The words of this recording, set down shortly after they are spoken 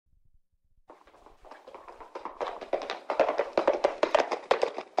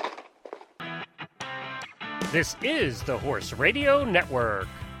This is the Horse Radio Network.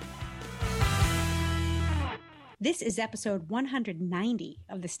 This is episode 190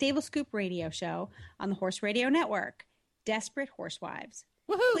 of the Stable Scoop radio show on the Horse Radio Network, Desperate Horsewives.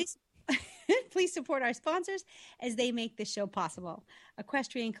 Woohoo! Please support our sponsors as they make this show possible.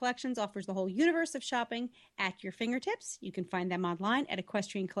 Equestrian Collections offers the whole universe of shopping at your fingertips. You can find them online at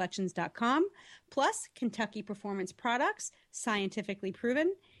equestriancollections.com. Plus, Kentucky Performance Products, scientifically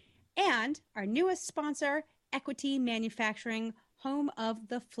proven. And our newest sponsor, Equity Manufacturing, home of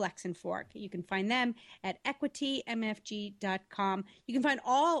the Flex and Fork. You can find them at equitymfg.com. You can find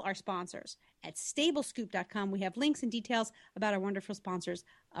all our sponsors at stablescoop.com. We have links and details about our wonderful sponsors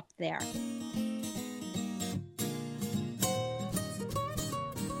up there.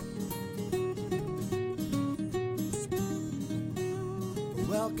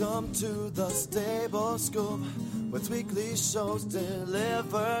 Welcome to the Stable Scoop, with weekly shows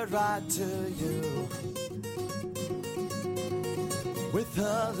delivered right to you. With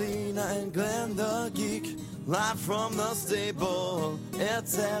Helena and Glenn the Geek, live from the stable,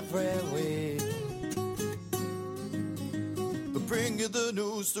 it's every week. They bring you the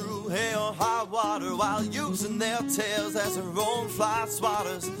news through hail or high water, while using their tails as their own fly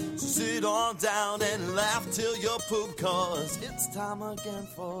swatters. So sit on down and laugh till you poop, cause it's time again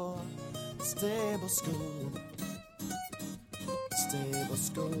for the Stable Scoop. Stable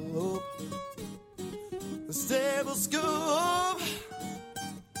Scoop. The Stable Scoop.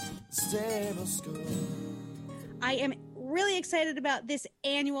 Stable Scoop. I am really excited about this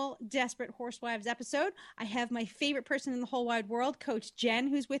annual Desperate Horsewives episode. I have my favorite person in the whole wide world, Coach Jen,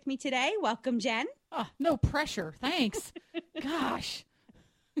 who's with me today. Welcome, Jen. Oh, no pressure. Thanks. Gosh.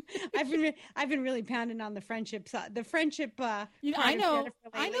 I've been really pounding on the friendship side. The friendship. I know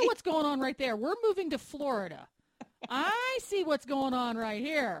what's going on right there. We're moving to Florida. I see what's going on right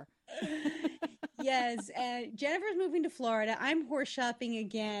here. Yes, Jennifer's moving to Florida. I'm horse shopping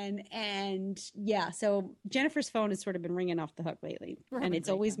again, and yeah, so Jennifer's phone has sort of been ringing off the hook lately, and it's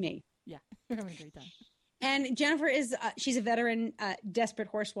always me. Yeah, we're having a great time. And Jennifer is, she's a veteran Desperate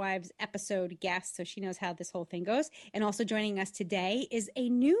Horsewives episode guest, so she knows how this whole thing goes. And also joining us today is a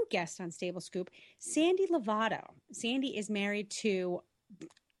new guest on Stable Scoop, Sandy Lovato. Sandy is married to,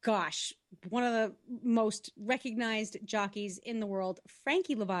 one of the most recognized jockeys in the world,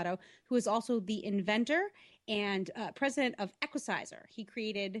 Frankie Lovato, who is also the inventor and president of Equicizer. He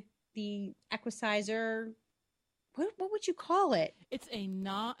created the Equicizer. What would you call it? It's a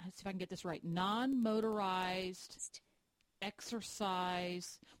let's see if I can get this right, non-motorized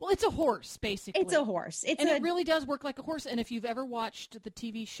exercise. Well, it's a horse, basically. It's a horse. It really does work like a horse. And if you've ever watched the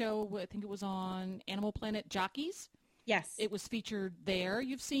TV show, I think it was on Animal Planet, Jockeys. Yes. It was featured there.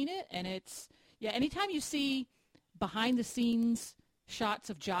 You've seen it. And it's, anytime you see behind-the-scenes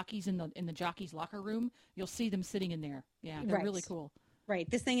shots of jockeys in the jockeys' locker room, you'll see them sitting in there. Yeah, they're really cool. Right.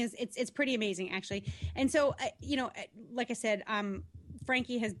 This thing is, it's pretty amazing, actually. And so, like I said,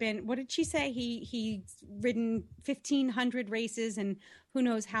 Frankie has been, what did she say? He's ridden 1,500 races and who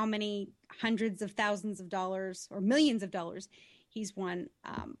knows how many hundreds of thousands of dollars or millions of dollars he's won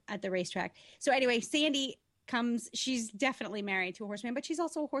at the racetrack. So anyway, Sandy she's definitely married to a horseman, but she's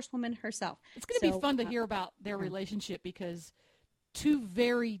also a horsewoman herself. It's going to be fun to hear about their relationship because two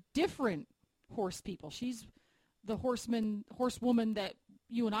very different horse people. She's the horsewoman that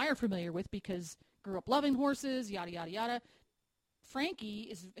you and I are familiar with because grew up loving horses, yada, yada, yada.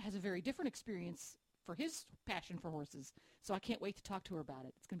 Frankie has a very different experience for his passion for horses. So I can't wait to talk to her about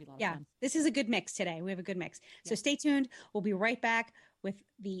it. It's going to be a lot of fun. This is a good mix today. We have a good mix. So stay tuned. We'll be right back with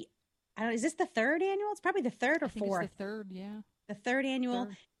is this the third annual? It's probably the third or fourth. It's the third, yeah. The third annual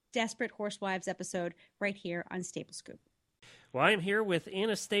Desperate Horsewives episode right here on Stable Scoop. Well, I'm here with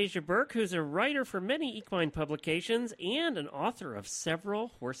Anastasia Burke, who's a writer for many equine publications and an author of several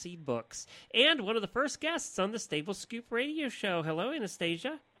horsey books, and one of the first guests on the Stable Scoop radio show. Hello,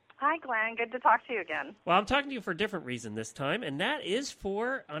 Anastasia. Hi, Glenn. Good to talk to you again. Well, I'm talking to you for a different reason this time, and that is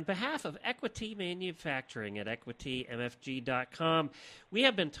on behalf of Equity Manufacturing at equitymfg.com. We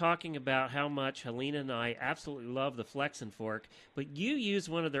have been talking about how much Helena and I absolutely love the Flex and Fork, but you use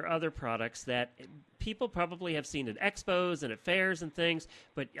one of their other products that people probably have seen at expos and at fairs and things,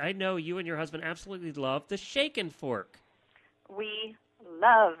 but I know you and your husband absolutely love the Shake and Fork. We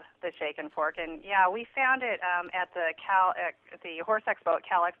love the Shake and Fork, and we found it at the Horse Expo at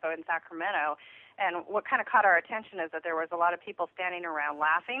Cal Expo in Sacramento. And what kind of caught our attention is that there was a lot of people standing around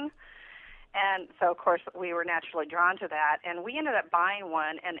laughing, and so of course we were naturally drawn to that. And we ended up buying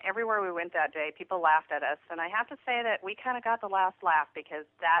one, and everywhere we went that day, people laughed at us. And I have to say that we kind of got the last laugh because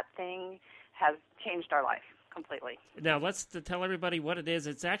that thing has changed our life completely. Now let's tell everybody what it is.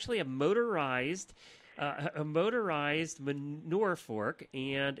 It's actually a motorized a motorized manure fork,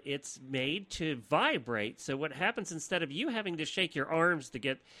 and it's made to vibrate. So what happens, instead of you having to shake your arms to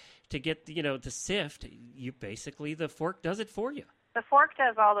get to sift, you basically, the fork does it for you. The fork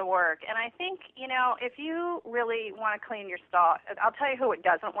does all the work, and I think, if you really want to clean your stall, I'll tell you who it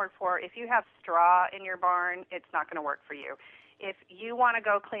doesn't work for. If you have straw in your barn, it's not going to work for you. If you want to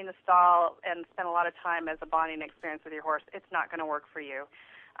go clean the stall and spend a lot of time as a bonding experience with your horse, it's not going to work for you.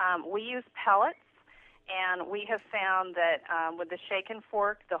 We use pellets, and we have found that with the shaken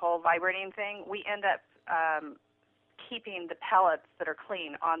fork, the whole vibrating thing, we end up keeping the pellets that are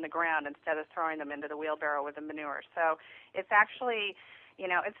clean on the ground instead of throwing them into the wheelbarrow with the manure. So it's actually,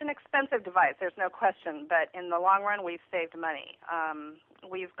 it's an expensive device, there's no question, but in the long run, we've saved money.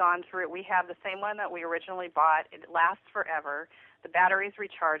 We've gone through it. We have the same one that we originally bought. It lasts forever. The battery's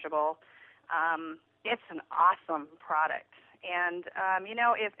rechargeable. It's an awesome product. And,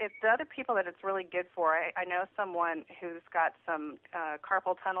 if the other people that it's really good for, I know someone who's got some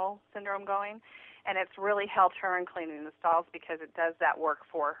carpal tunnel syndrome going, and it's really helped her in cleaning the stalls because it does that work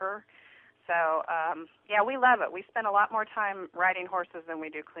for her. So, we love it. We spend a lot more time riding horses than we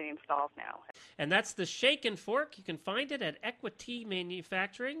do cleaning stalls now. And that's the Shaken Fork. You can find it at Equity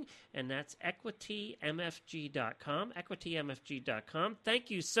Manufacturing, and that's equitymfg.com, equitymfg.com.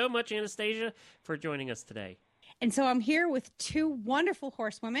 Thank you so much, Anastasia, for joining us today. And so I'm here with two wonderful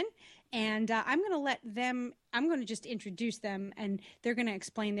horsewomen, and I'm going to just introduce them, and they're going to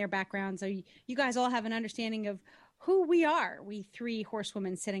explain their background so you guys all have an understanding of who we are. We three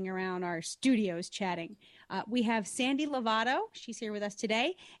horsewomen sitting around our studios chatting. We have Sandy Lovato. She's here with us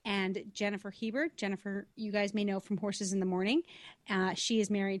today, and Jennifer Hebert. Jennifer, you guys may know from Horses in the Morning. She is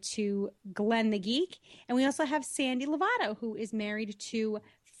married to Glenn the Geek. And we also have Sandy Lovato, who is married to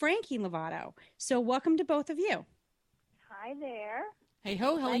Frankie Lovato. So welcome to both of you. Hi there. Hey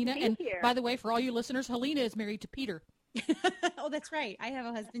ho, Helena. And here. by the way, for all you listeners, Helena is married to Peter. Oh, that's right. I have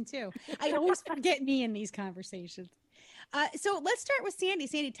a husband too. I always forget me in these conversations. So let's start with Sandy.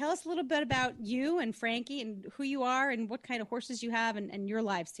 Sandy, tell us a little bit about you and Frankie and who you are and what kind of horses you have and your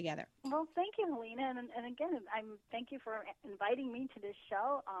lives together. Well, thank you, Helena. And again, thank you for inviting me to this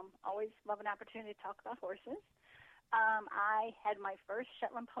show. Always love an opportunity to talk about horses. I had my first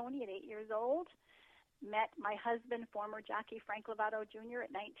Shetland pony at 8 years old. Met my husband, former jockey Frank Lovato Jr.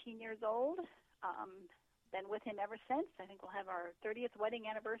 at 19 years old. Been with him ever since. I think we'll have our 30th wedding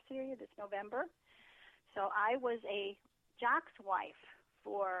anniversary this November. So I was a jock's wife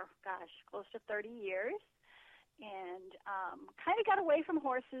for, close to 30 years. And kind of got away from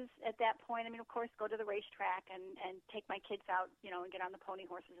horses at that point. I mean, of course, go to the racetrack and take my kids out, and get on the pony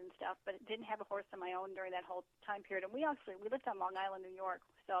horses and stuff. But didn't have a horse of my own during that whole time period. And we lived on Long Island, New York.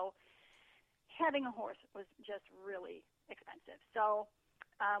 So having a horse was just really expensive. So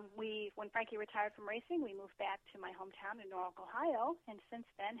when Frankie retired from racing, we moved back to my hometown in Norwalk, Ohio. And since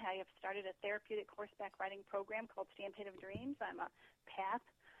then, I have started a therapeutic horseback riding program called Stampede of Dreams. I'm a PATH,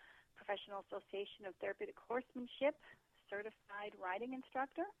 Professional Association of Therapeutic Horsemanship certified riding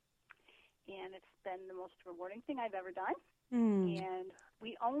instructor. And it's been the most rewarding thing I've ever done. And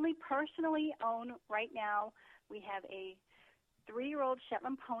we only personally own, right now, we have a 3-year-old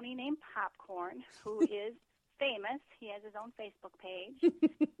Shetland pony named Popcorn, who is famous. He has his own Facebook page.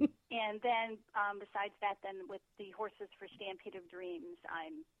 And then besides that, then with the Horses for Stampede of Dreams,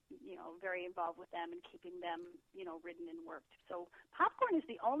 I'm, very involved with them and keeping them, ridden and worked. So Popcorn is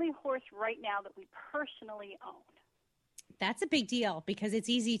the only horse right now that we personally own. That's a big deal because it's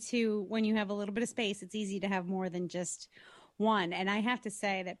easy to, when you have a little bit of space, it's easy to have more than just one. And I have to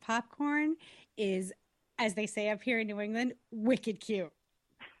say that Popcorn is, as they say up here in New England, wicked cute.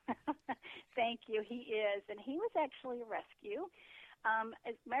 Thank you. He is. And he was actually a rescue.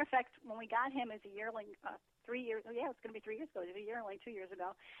 As a matter of fact, when we got him as a yearling, 3 years, it's going to be 3 years ago. He was a yearling 2 years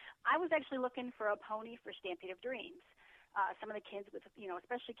ago. I was actually looking for a pony for Stampede of Dreams. Some of the kids with,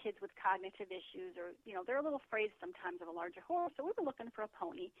 especially kids with cognitive issues or, they're a little afraid sometimes of a larger horse. So we were looking for a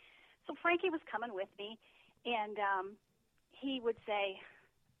pony. So Frankie was coming with me, and he would say,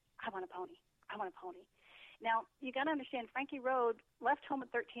 I want a pony. I want a pony. Now, you got to understand, Frankie left home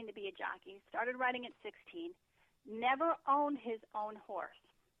at 13 to be a jockey, started riding at 16, never owned his own horse.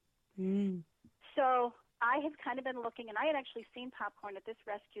 So I have kind of been looking, and I had actually seen Popcorn at this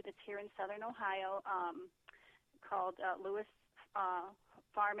rescue that's here in southern Ohio called Lewis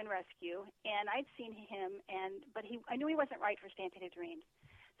Farm and Rescue, and I'd seen him, but I knew he wasn't right for Stampede of Dreams.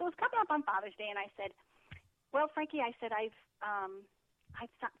 So it was coming up on Father's Day, and I said, well, Frankie, I said, I've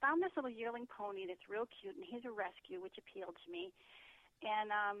found this little yearling pony that's real cute, and he's a rescue, which appealed to me.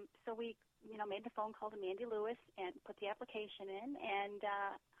 So we, made the phone call to Mandy Lewis and put the application in. And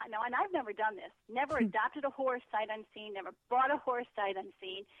and I've never done this. Never adopted a horse sight unseen. Never bought a horse sight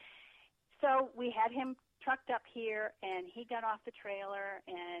unseen. So we had him trucked up here, and he got off the trailer,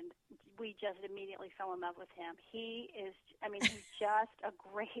 and we just immediately fell in love with him. He's just a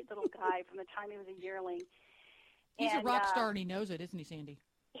great little guy from the time he was a yearling. He's a rock star, and he knows it, isn't he, Sandy?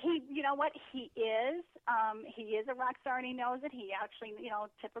 You know what? He is. He is a rock star, and he knows it. He actually,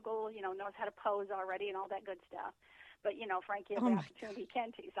 typical, knows how to pose already and all that good stuff. But, Frankie has the opportunity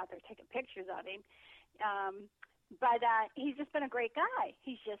he's out there taking pictures of him. But he's just been a great guy.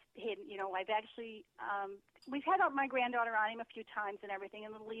 I've actually, we've had my granddaughter on him a few times and everything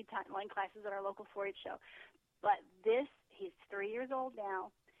in the line classes at our local 4-H show. But he's 3 years old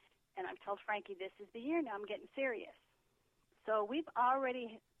now, and I've told Frankie this is the year now I'm getting serious. So we've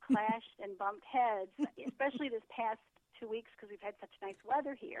already clashed and bumped heads, especially this past 2 weeks because we've had such nice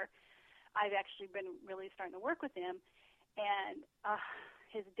weather here. I've actually been really starting to work with him, and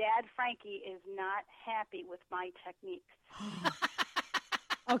his dad, Frankie, is not happy with my techniques.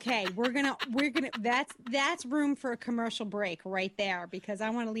 Okay, we're gonna. That's room for a commercial break right there because I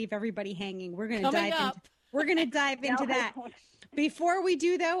want to leave everybody hanging. We're gonna dive into that. Before we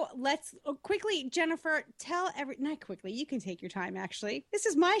do, though, let's quickly, Jennifer, not quickly, you can take your time, actually. This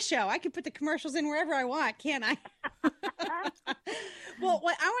is my show. I can put the commercials in wherever I want, can't I? Well,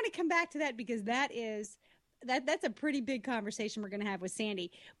 I want to come back to that because that's a pretty big conversation we're going to have with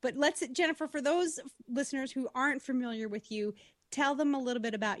Sandy. But Jennifer, for those listeners who aren't familiar with you, tell them a little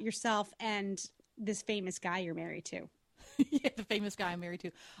bit about yourself and this famous guy you're married to. Yeah, the famous guy I'm married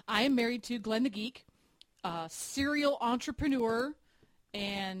to. I am married to Glenn the Geek. Serial entrepreneur,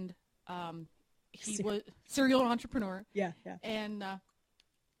 and he was serial entrepreneur. Yeah. And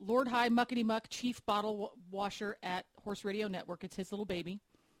Lord High Muckety Muck, chief bottle washer at Horse Radio Network. It's his little baby.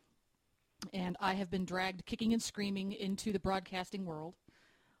 And I have been dragged kicking and screaming into the broadcasting world.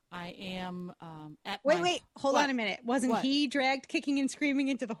 I am Wait, hold on a minute. Wasn't he dragged kicking and screaming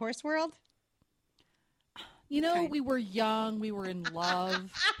into the horse world? We were young. We were in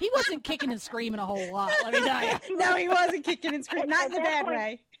love. He wasn't kicking and screaming a whole lot, let me tell you. No, he wasn't kicking and screaming. Not in the bad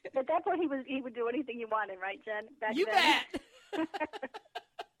way. At that point, he would do anything you wanted, right, Jen? You bet.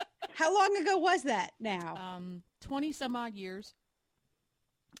 How long ago was that now? 20-some-odd years.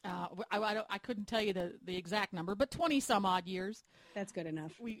 I couldn't tell you the exact number, but 20-some-odd years. That's good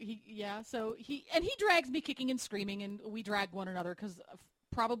enough. So he drags me kicking and screaming, and we drag one another because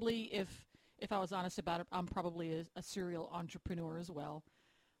probably if I was honest about it, I'm probably a serial entrepreneur as well.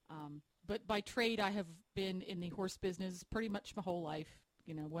 But by trade, I have been in the horse business pretty much my whole life.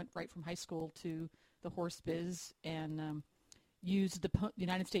 Went right from high school to the horse biz and used the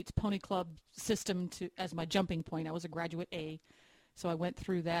United States Pony Club system as my jumping point. I was a graduate A, so I went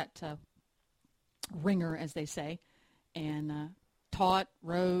through that ringer, as they say, and taught,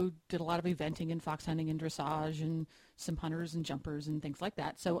 rode, did a lot of eventing and fox hunting and dressage and some hunters and jumpers and things like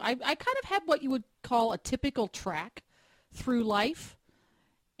that. So I kind of had what you would call a typical track through life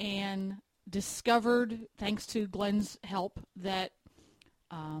and discovered, thanks to Glenn's help, that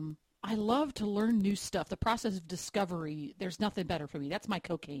I love to learn new stuff. The process of discovery, there's nothing better for me. That's my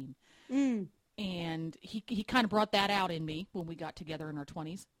cocaine. Mm. And he kind of brought that out in me when we got together in our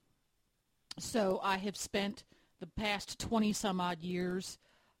 20s. So I have spent the past 20-some-odd years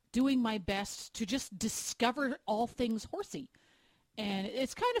doing my best to just discover all things horsey. And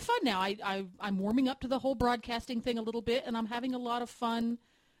it's kind of fun now. I'm warming up to the whole broadcasting thing a little bit, and I'm having a lot of fun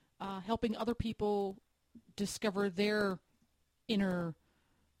helping other people discover their inner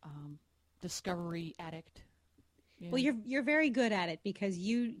discovery addict. Yeah. Well, you're very good at it because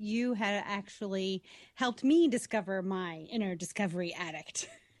you had actually helped me discover my inner discovery addict.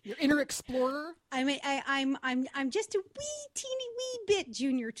 Your inner explorer? I mean, I'm just a wee bit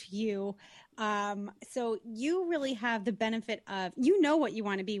junior to you. So you really have the benefit of, what you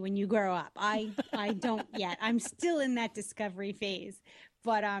want to be when you grow up. I don't yet. I'm still in that discovery phase.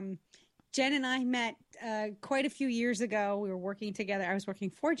 But Jen and I met quite a few years ago. We were working together. I was working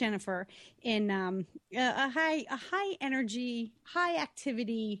for Jennifer in a high energy, high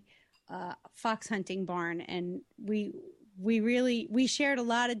activity fox hunting barn, and we shared a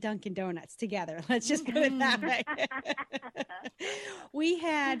lot of Dunkin' Donuts together. Let's just put it that way. We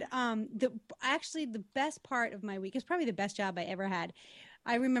had the best part of my week. It's probably the best job I ever had.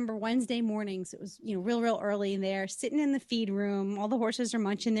 I remember Wednesday mornings. It was real early in there, sitting in the feed room. All the horses are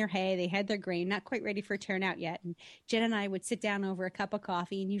munching their hay. They had their grain, not quite ready for turnout yet. And Jen and I would sit down over a cup of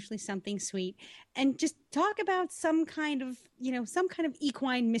coffee and usually something sweet, and just talk about some kind of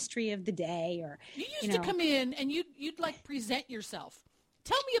equine mystery of the day. Or you used to come in and you'd like present yourself.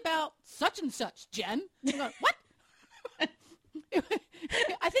 tell me about such and such, Jen. I'm going, what?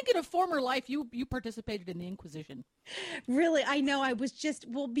 I think in a former life you participated in the Inquisition. Really, I know. I was just,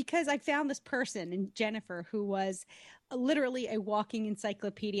 because I found this person in Jennifer who was literally a walking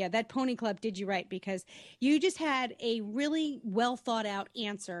encyclopedia. That Pony Club did you right, because you just had a really well thought out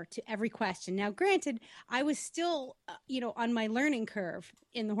answer to every question. Now, granted, I was still, on my learning curve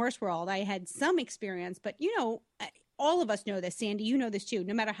in the horse world. I had some experience, but all of us know this. Sandy, you know this too.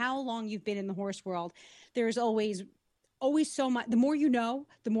 No matter how long you've been in the horse world, there's always so much. The more you know,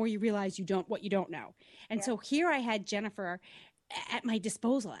 the more you realize what you don't know. And so here I had Jennifer at my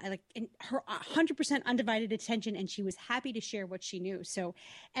disposal, and her 100% undivided attention, and she was happy to share what she knew. So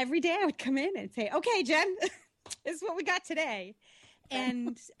every day I would come in and say, "Okay, Jen, this is what we got today."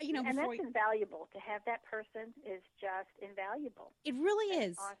 And and that's invaluable. To have that person is just invaluable. It really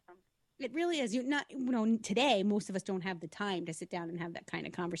is. Awesome. It really is. Today, most of us don't have the time to sit down and have that kind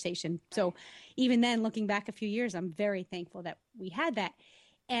of conversation. Right. So even then, looking back a few years, I'm very thankful that we had that.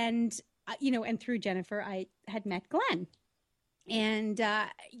 And, and through Jennifer, I had met Glenn. And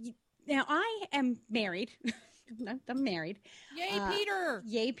now I am married. I'm married. Yay, Peter.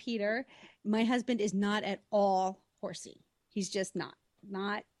 Yay, Peter. My husband is not at all horsey. He's just not,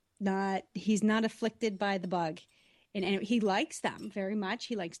 he's not afflicted by the bug. And he likes them very much.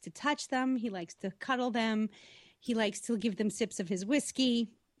 He likes to touch them. He likes to cuddle them. He likes to give them sips of his whiskey.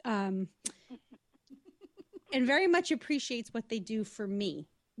 And very much appreciates what they do for me,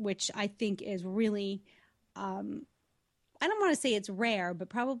 which I think is really, I don't want to say it's rare, but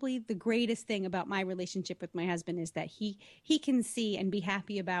probably the greatest thing about my relationship with my husband is that he can see and be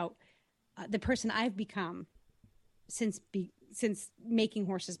happy about the person I've become since making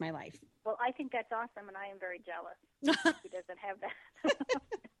horses my life. Well, I think that's awesome, and I am very jealous. He doesn't have that.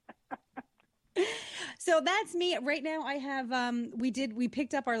 So that's me. Right now I have, we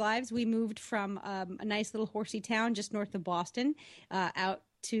picked up our lives. We moved from a nice little horsey town just north of Boston out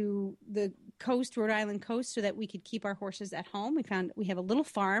to the coast, Rhode Island coast, so that we could keep our horses at home. We have a little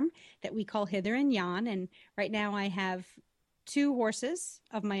farm that we call Hither and Yon, and right now I have 2 horses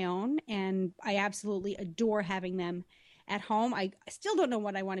of my own, and I absolutely adore having them at home. I still don't know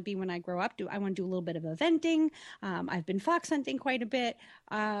what I want to be when I grow up. I want to do a little bit of eventing. I've been fox hunting quite a bit.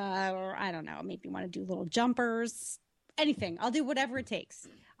 Or I don't know, maybe want to do little jumpers, anything. I'll do whatever it takes.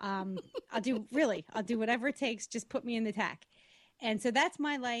 I'll do whatever it takes. Just put me in the tack. And so that's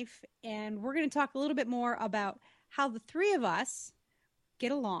my life. And we're going to talk a little bit more about how the 3 of us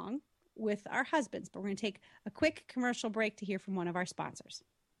get along with our husbands. But we're going to take a quick commercial break to hear from one of our sponsors.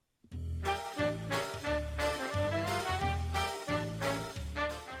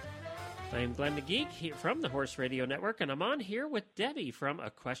 I'm Glenn the Geek here from the Horse Radio Network, and I'm on here with Debbie from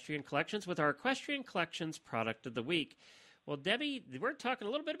Equestrian Collections with our Equestrian Collections Product of the Week. Well, Debbie, we're talking a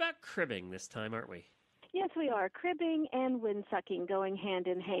little bit about cribbing this time, aren't we? Yes, we are. Cribbing and windsucking going hand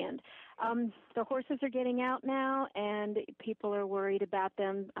in hand. The horses are getting out now, and people are worried about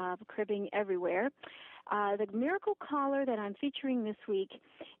them cribbing everywhere. The Miracle Collar that I'm featuring this week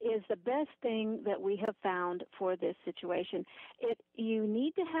is the best thing that we have found for this situation. You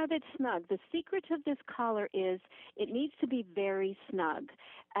need to have it snug. The secret of this collar is it needs to be very snug.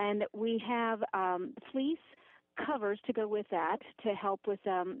 And we have fleece covers to go with that to help with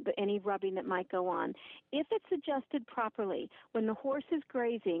any rubbing that might go on. If it's adjusted properly, when the horse is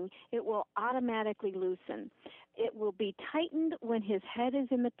grazing, it will automatically loosen. It will be tightened when his head is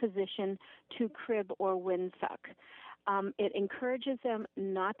in the position to crib or windsuck. It encourages them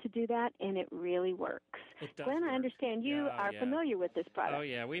not to do that, and it really works. It does Glenn, work. I understand you are familiar with this product. Oh,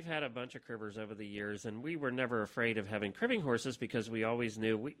 yeah. We've had a bunch of cribbers over the years, and we were never afraid of having cribbing horses because we always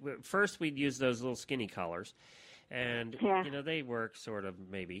knew. First, we'd use those little skinny collars. And, they work sort of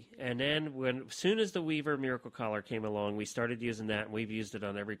maybe. And then as soon as the Weaver Miracle Collar came along, we started using that, and we've used it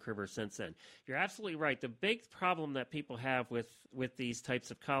on every cribber since then. You're absolutely right. The big problem that people have with these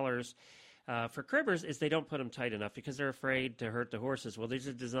types of collars for cribbers is they don't put them tight enough because they're afraid to hurt the horses. Well, these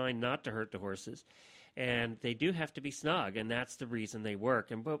are designed not to hurt the horses. And they do have to be snug, and that's the reason they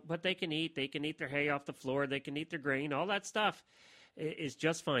work. But they can eat. They can eat their hay off the floor. They can eat their grain, all that stuff. Is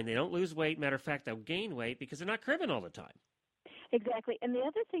just fine. They don't lose weight. Matter of fact, they'll gain weight because they're not cribbing all the time. Exactly. And the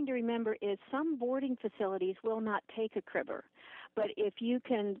other thing to remember is some boarding facilities will not take a cribber. But if you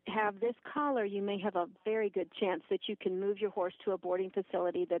can have this collar, you may have a very good chance that you can move your horse to a boarding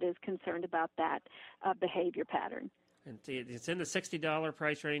facility that is concerned about that behavior pattern. And it's in the $60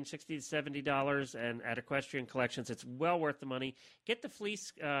 price range, $60 to $70, and at Equestrian Collections, it's well worth the money. Get the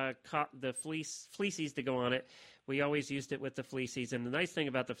fleece, fleecies to go on it. we always used it with the fleecies. And the nice thing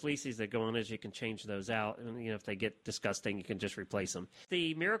about the fleecies that go on is you can change those out. And, if they get disgusting, you can just replace them.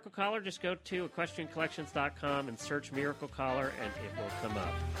 The Miracle Collar, just go to EquestrianCollections.com and search Miracle Collar, and it will come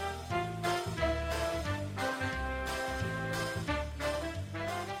up.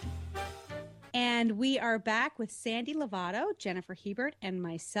 And we are back with Sandy Lovato, Jennifer Hebert, and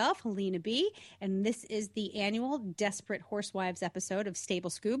myself, Helena B. And this is the annual Desperate Horsewives episode of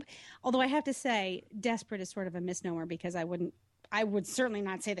Stable Scoop. Although I have to say, desperate is sort of a misnomer because I would certainly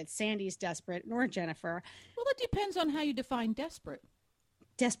not say that Sandy's desperate, nor Jennifer. Well, it depends on how you define desperate.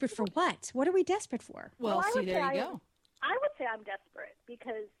 Desperate for what? What are we desperate for? Well, see, there you go. I would say I'm desperate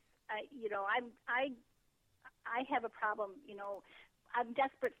because, I have a problem. I'm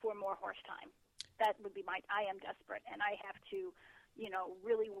desperate for more horse time. That would be I am desperate, and I have to,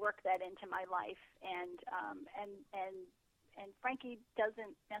 really work that into my life. And Frankie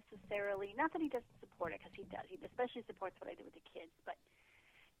doesn't necessarily, not that he doesn't support it, because he does. He especially supports what I do with the kids. But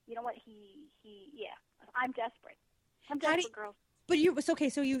you know what? I'm desperate. I'm desperate, girls. But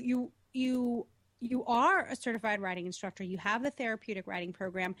so you are a certified riding instructor. You have the therapeutic riding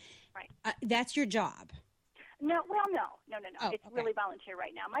program. Right. That's your job. No. Oh, it's really volunteer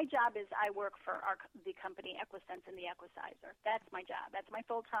right now. My job is I work for the company Equisense and the Equisizer. That's my job. That's my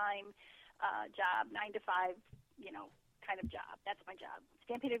full-time job, 9 to 5, kind of job. That's my job.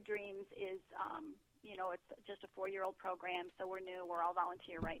 Stampede of Dreams is, it's just a 4-year-old program, so we're new. We're all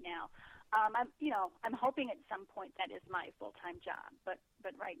volunteer right now. I'm hoping at some point that is my full-time job, but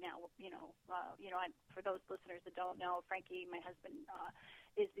right now, for those listeners that don't know, Frankie, my husband,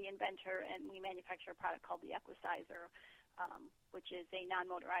 is the inventor, and we manufacture a product called the Equisizer, which is a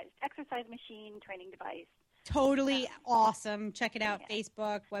non-motorized exercise machine training device. Totally awesome. Check it out. Yeah.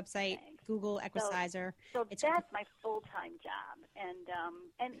 Facebook, website, Thanks. Google Equisizer. So that's my full-time job, and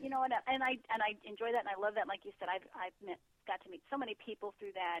I enjoy that, and I love that. Like you said, I've got to meet so many people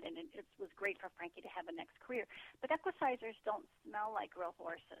through that, and it was great for Frankie to have a next career. But Equisizers don't smell like real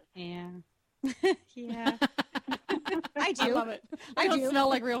horses. Yeah. Yeah. I do. I love it. I don't smell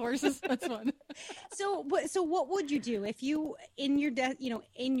like real horses. That's fun. So what would you do if you, in your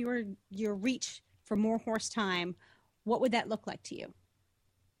in your reach for more horse time, what would that look like to you?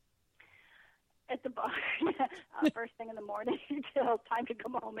 At the bar, first thing in the morning until time to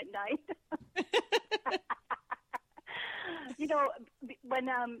come home at night.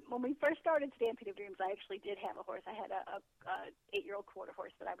 When we first started Stampede of Dreams, I actually did have a horse. I had a 8-year-old quarter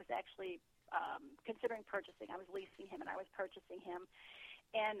horse that I was actually considering purchasing. I was leasing him, and I was purchasing him.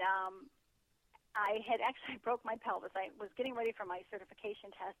 And I had actually broke my pelvis. I was getting ready for my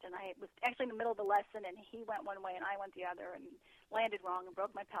certification test, and I was actually in the middle of the lesson, and he went one way and I went the other and landed wrong and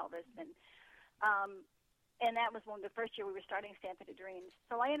broke my pelvis. And that was the first year we were starting Stampede of Dreams.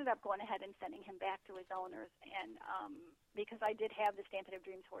 So I ended up going ahead and sending him back to his owners, and because I did have the Stampede of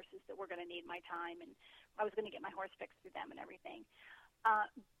Dreams horses that were going to need my time, and I was going to get my horse fixed through them and everything.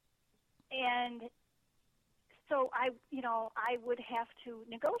 And so I would have to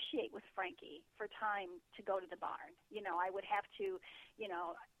negotiate with Frankie for time to go to the barn. I would have to,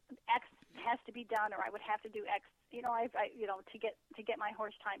 X has to be done, or I would have to do X, to get my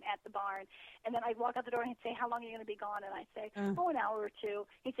horse time at the barn. And then I'd walk out the door and he'd say, "How long are you going to be gone?" And I'd say, an hour or two.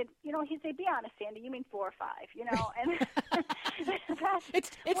 He'd say, "Be honest, Sandy, you mean 4 or 5, And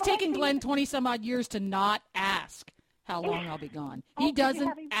it's taken Glenn 20 some odd years to not ask how long I'll be gone. He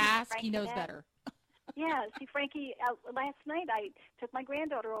doesn't ask. He knows better. Yeah, see, Frankie, last night I took my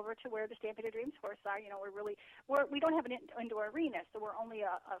granddaughter over to where the Stampede of Dreams horse are. We don't have an indoor arena, so we're only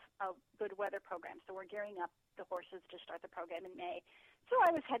a good weather program. So we're gearing up the horses to start the program in May. So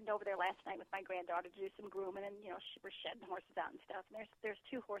I was heading over there last night with my granddaughter to do some grooming, and we're shedding horses out and stuff. And there's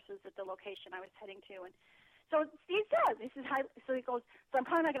 2 horses at the location I was heading to, and so he says, so he goes, "So I'm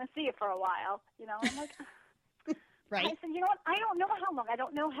probably not going to see you for a while." I'm like. Right. I said, I don't know how long. I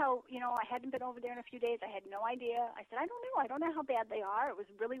don't know how, I hadn't been over there in a few days. I had no idea. I said, I don't know. I don't know how bad they are. It was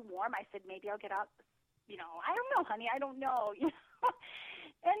really warm. I said, maybe I'll get out. I don't know, honey. I don't know.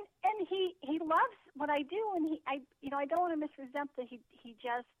 And he loves what I do, and I don't want to misrepresent that he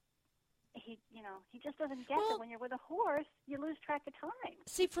just doesn't get that when you're with a horse, you lose track of time.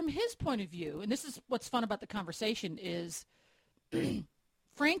 See, from his point of view, and this is what's fun about the conversation is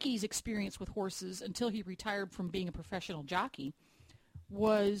Frankie's experience with horses until he retired from being a professional jockey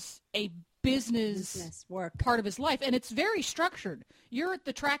was a business work part of his life, and it's very structured. You're at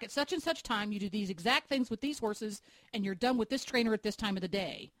the track at such and such time, you do these exact things with these horses, and you're done with this trainer at this time of the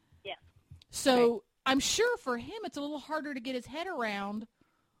day. Yeah. So right. I'm sure for him it's a little harder to get his head around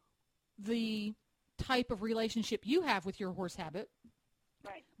the type of relationship you have with your horse habit,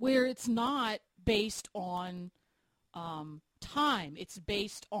 right? Where it's not based on time. It's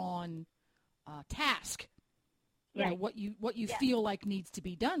based on task. You know, what you feel like needs to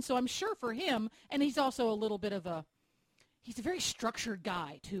be done. So I'm sure for him, and he's also a little bit of he's a very structured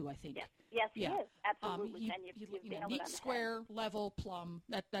guy too, I think. Yes, he is. Absolutely. Neat, square, level, plumb.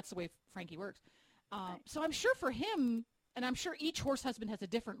 That's the way Frankie works. So I'm sure for him, and I'm sure each horse husband has a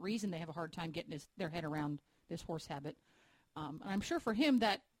different reason they have a hard time getting their head around this horse habit. And I'm sure for him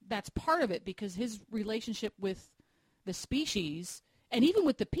that's part of it, because his relationship with the species and even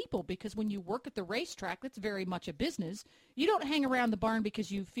with the people, because when you work at the racetrack, that's very much a business. You don't hang around the barn because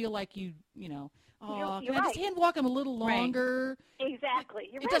you feel like can I just hand walk him a little longer? Right. Exactly.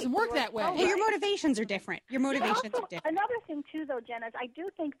 It doesn't work that way. Well, your motivations are different. Another thing, too, though, Jen, is I do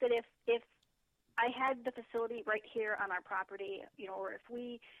think that if I had the facility right here on our property, or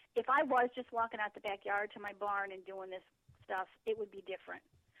if I was just walking out the backyard to my barn and doing this stuff, it would be different.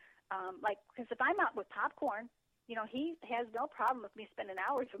 Because if I'm out with Popcorn, he has no problem with me spending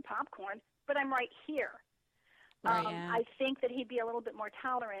hours with Popcorn, but I'm right here. I think that he'd be a little bit more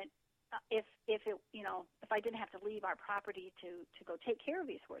tolerant if I didn't have to leave our property to go take care of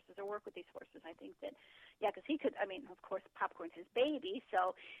these horses or work with these horses. I think that, because he could. I mean, of course, Popcorn's his baby,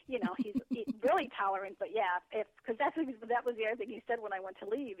 so he's really tolerant. But because that was the other thing he said when I went to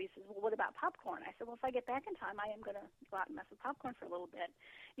leave. He says, "Well, what about Popcorn?" I said, "Well, if I get back in time, I am going to go out and mess with Popcorn for a little bit."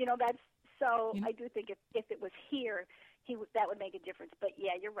 That's. So I do think if it was here, that would make a difference. But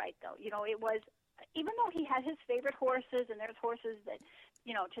you're right though. It was, even though he had his favorite horses, and there's horses that,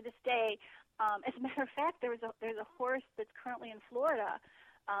 to this day. As a matter of fact, there's a horse that's currently in Florida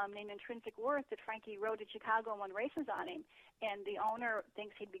named Intrinsic Worth that Frankie rode at Chicago and won races on him. And the owner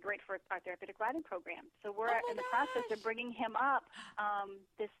thinks he'd be great for our therapeutic riding program. So we're in the process of bringing him up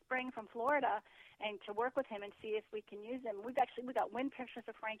this spring from Florida, and to work with him and see if we can use him. We got wind pictures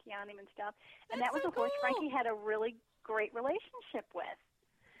of Frankie on him and stuff. And that was a horse Frankie had a really great relationship with.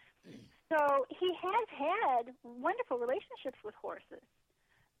 So he has had wonderful relationships with horses.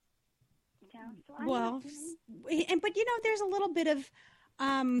 But there's a little bit of,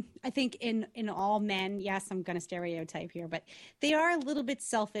 I think in all men, yes, I'm going to stereotype here, but they are a little bit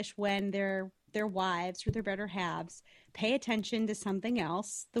selfish when their wives or their better halves pay attention to something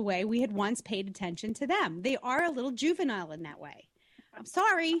else the way we had once paid attention to them. They are a little juvenile in that way. I'm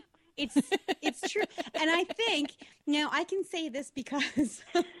sorry. It's true. And I think, now I can say this because,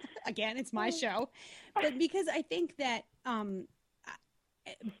 again, it's my show, but because I think that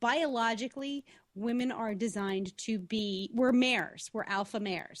biologically, women are designed to we're mares, we're alpha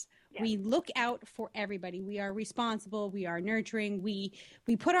mares. Yeah. We look out for everybody. We are responsible. We are nurturing. We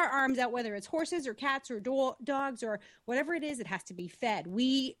put our arms out, whether it's horses or cats or dogs or whatever it is, it has to be fed.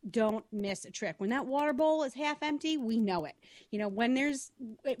 We don't miss a trick. When that water bowl is half empty, we know it.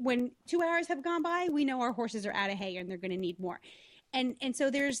 When 2 hours have gone by, we know our horses are out of hay and they're going to need more. And so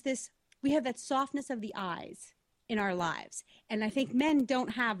we have that softness of the eyes in our lives. And I think men don't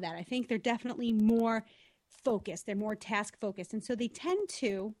have that. I think they're definitely more focused. They're more task focused. And so they tend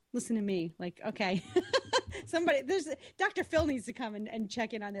to listen to me like, okay, Dr. Phil needs to come and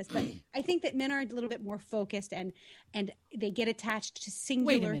check in on this. But I think that men are a little bit more focused and they get attached to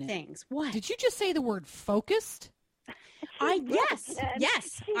singular things. What? Did you just say the word focused?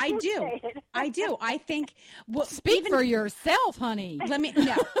 Yes, I do. I do. I think. Well, speak for yourself, honey.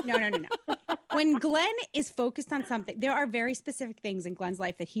 No. When Glenn is focused on something, there are very specific things in Glenn's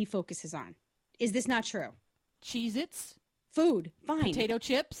life that he focuses on. Is this not true? Cheez-Its, food, fine. Potato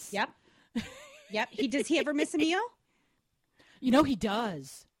chips. Yep. Does he ever miss a meal? He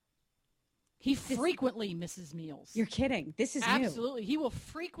does. He frequently misses meals. You're kidding. This is absolutely. He will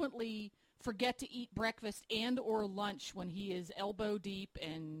frequently forget to eat breakfast and or lunch when he is elbow deep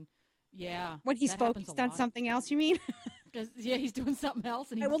and when he's focused on something else, you mean? He's doing something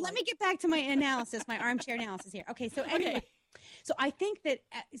else. And let me get back to my analysis, my armchair analysis here. Okay, so anyway, so I think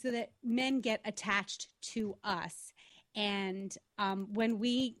that men get attached to us, and when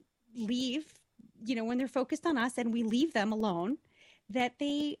we leave, when they're focused on us and we leave them alone, that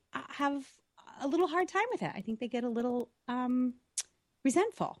they have a little hard time with it. I think they get a little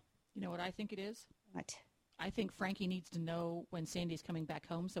resentful. You know what I think it is? What? I think Frankie needs to know when Sandy's coming back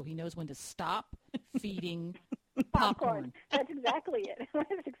home so he knows when to stop feeding popcorn. That's exactly it.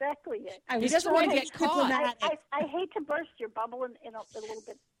 That's exactly it. He doesn't want to get caught. I hate to burst your bubble in a little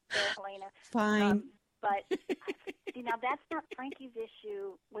bit there, Helena. Fine. But now that's not Frankie's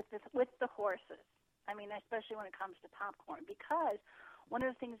issue with the horses. I mean, especially when it comes to popcorn, because one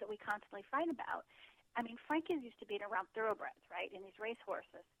of the things that we constantly fight about, I mean, Frankie's used to being around thoroughbreds, right, and these race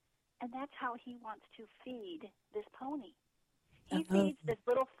horses. And that's how he wants to feed this pony. He feeds this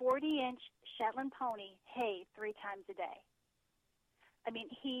little 40-inch Shetland pony hay 3 times a day. I mean,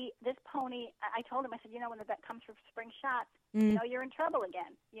 this pony, I told him, I said, when the vet comes for spring shots, you're in trouble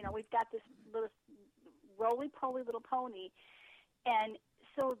again. We've got this little roly-poly little pony. And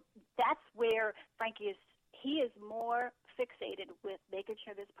so that's where Frankie he is more fixated with making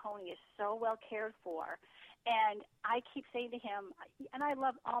sure this pony is so well cared for. And I keep saying to him, and I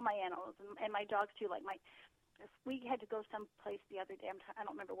love all my animals and my dogs too, we had to go someplace the other day. I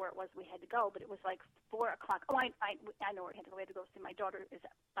don't remember where it was we had to go, but it was like 4 o'clock. Oh, I know where we had to go. We had to go see my daughter is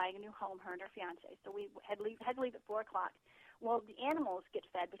buying a new home, her and her fiance. So we had to leave at 4 o'clock. Well, the animals get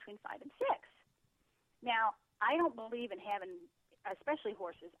fed between 5 and 6. Now, I don't believe in having, especially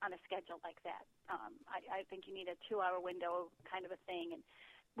horses, on a schedule like that. I think you need a 2-hour window kind of a thing. And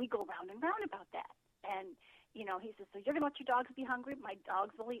we go round and round about that. And he says, so you're going to let your dogs be hungry? My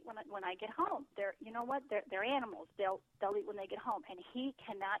dogs will eat when I get home. They're animals. They'll eat when they get home. And he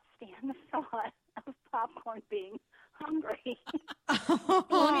cannot stand the thought of popcorn being hungry.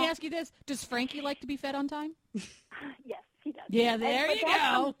 Well, let me ask you this. Does Frankie like to be fed on time? Yes, he does. Yeah, there you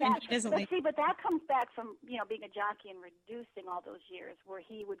go. But that comes back from, being a jockey and reducing all those years where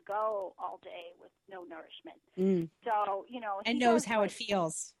he would go all day with no nourishment. So, and knows how it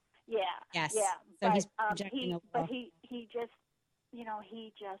feels. Yeah. Yes. Yeah. So but, he's projecting a little. But he just,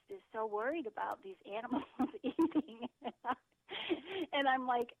 he just is so worried about these animals eating. And I'm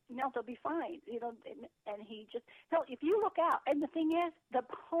like, no, they'll be fine. And he just, if you look out, and the thing is, the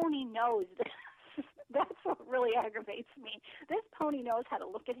pony knows this. That's what really aggravates me. This pony knows how to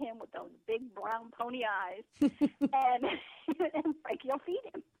look at him with those big brown pony eyes, and Frankie will feed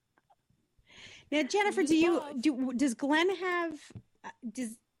him. Now, Jennifer, does Glenn have,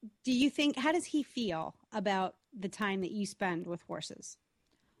 do you think, how does he feel about the time that you spend with horses?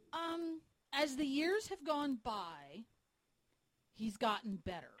 As the years have gone by, he's gotten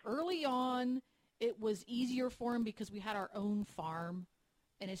better. Early on, it was easier for him because we had our own farm,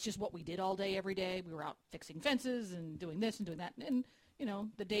 and it's just what we did all day, every day. We were out fixing fences and doing this and doing that, and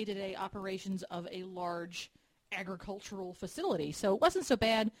the day-to-day operations of a large agricultural facility. So it wasn't so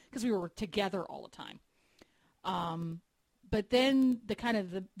bad because we were together all the time. But then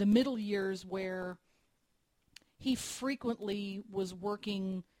the middle years where he frequently was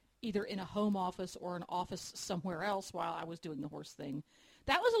working either in a home office or an office somewhere else while I was doing the horse thing,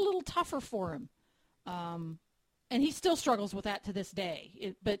 that was a little tougher for him. And he still struggles with that to this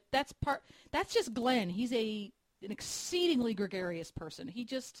day. But that's just Glenn. He's an exceedingly gregarious person.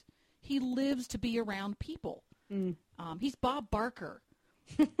 He lives to be around people. He's Bob Barker.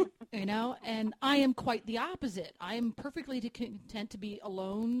 And I am quite the opposite. I am perfectly content to be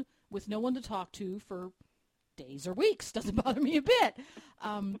alone with no one to talk to for days or weeks. Doesn't bother me a bit.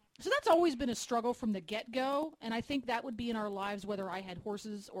 So that's always been a struggle from the get-go, and I think that would be in our lives whether I had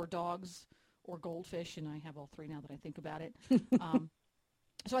horses or dogs or goldfish, and I have all 3 now that I think about it.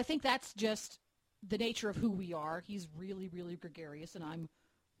 So I think that's just the nature of who we are. He's really, really gregarious, and I'm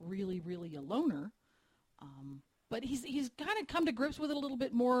really, really a loner. But he's kind of come to grips with it a little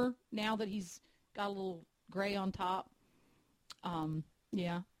bit more now that he's got a little gray on top.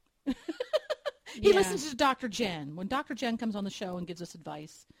 Yeah. He listens to Dr. Jen. When Dr. Jen comes on the show and gives us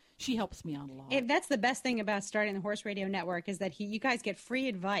advice, she helps me out a lot. That's the best thing about starting the Horse Radio Network is that you guys get free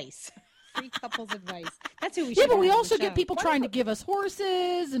advice. Free couples advice. That's who we should. Yeah, but we also get people trying to give us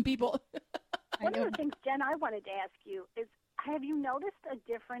horses and people. One of the things, Jen, I wanted to ask you is, have you noticed a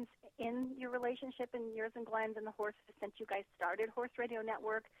difference in your relationship and yours and Glenn's and the horses since you guys started Horse Radio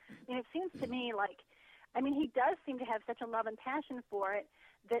Network? I mean, it seems to me he does seem to have such a love and passion for it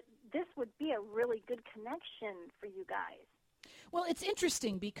that this would be a really good connection for you guys. Well, it's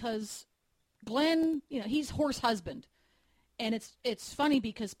interesting because Glenn, he's horse husband. And it's funny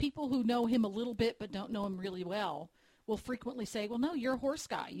because people who know him a little bit but don't know him really well will frequently say, well, no, you're a horse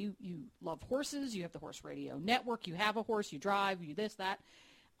guy. You love horses. You have the Horse Radio Network. You have a horse. You drive. You this, that.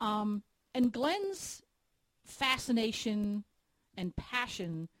 And Glenn's fascination and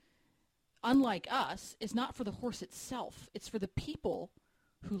passion, unlike us, is not for the horse itself. It's for the people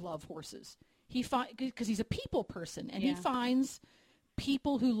who love horses. Because he's a people person, and he finds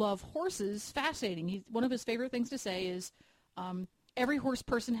people who love horses fascinating. One of his favorite things to say is, every horse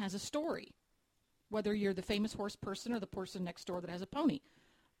person has a story, whether you're the famous horse person or the person next door that has a pony,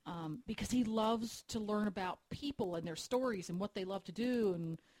 because he loves to learn about people and their stories and what they love to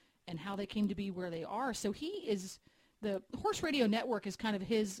do and how they came to be where they are. So the Horse Radio Network is kind of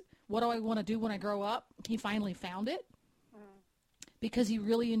his, what do I want to do when I grow up? He finally found it because he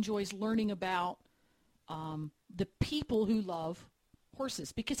really enjoys learning about the people who love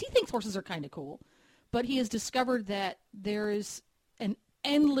horses, because he thinks horses are kind of cool. but he has discovered that there is an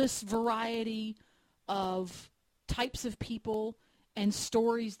endless variety of types of people and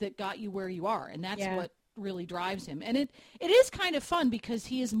stories that got you where you are, and that's what really drives him. And it is kind of fun because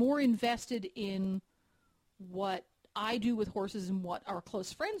he is more invested in what I do with horses and what our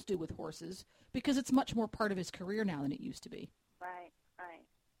close friends do with horses, because it's much more part of his career now than it used to be. Right, right.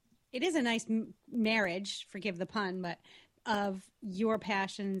 It is a nice marriage, forgive the pun, but of your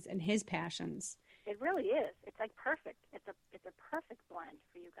passions and his passions. It really is. It's like perfect. It's a perfect blend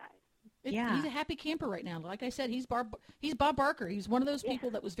for you guys. He's a happy camper right now. Like I said, he's Bob Barker. He's one of those people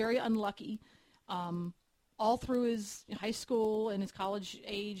that was very unlucky all through his high school and his college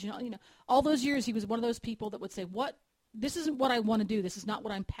age. All those years he was one of those people that would say, this isn't what I want to do. This is not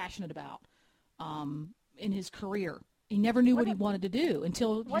what I'm passionate about in his career. He never knew what he wanted to do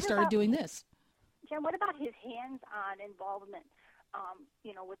until he started doing this. Jen, what about his hands-on involvement,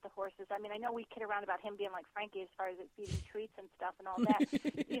 with the horses? I mean, I know we kid around about him being like Frankie as far as feeding treats and stuff and all that.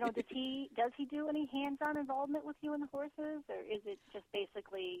 Does he do any hands-on involvement with you and the horses, or is it just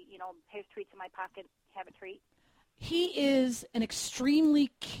basically, here's treats in my pocket, have a treat? He is an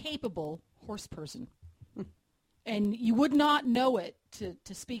extremely capable horse person. And you would not know it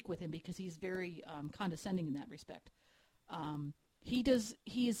to speak with him because he's very condescending in that respect. He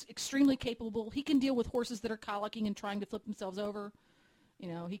is extremely capable. He can deal with horses that are colicking and trying to flip themselves over.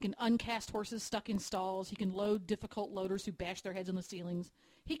 He can uncast horses stuck in stalls. He can load difficult loaders who bash their heads on the ceilings.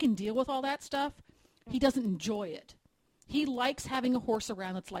 He can deal with all that stuff. He doesn't enjoy it. He likes having a horse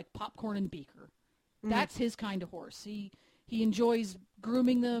around that's like Popcorn and Beaker. That's his kind of horse. He enjoys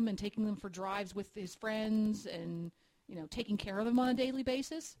grooming them and taking them for drives with his friends and, taking care of them on a daily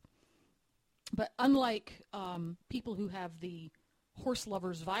basis. But unlike people who have the horse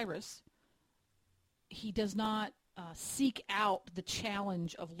lovers virus, he does not seek out the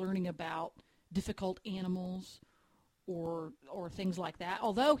challenge of learning about difficult animals or things like that.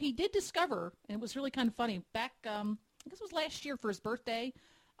 Although he did discover, and it was really kind of funny, back, I guess it was last year for his birthday,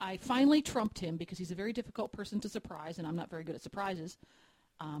 I finally trumped him because he's a very difficult person to surprise, and I'm not very good at surprises.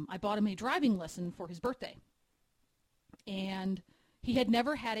 I bought him a driving lesson for his birthday. And he had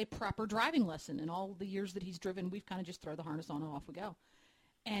never had a proper driving lesson. In all the years that he's driven, we've kind of just throw the harness on and off we go.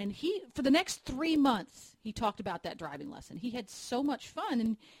 And for the next 3 months, he talked about that driving lesson. He had so much fun,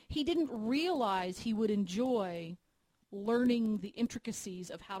 and he didn't realize he would enjoy learning the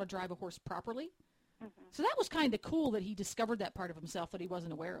intricacies of how to drive a horse properly. Mm-hmm. So that was kind of cool that he discovered that part of himself that he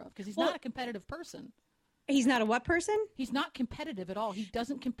wasn't aware of, because he's not a competitive person. He's not a what person? He's not competitive at all. He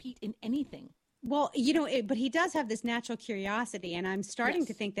doesn't compete in anything. Well, but he does have this natural curiosity, and I'm starting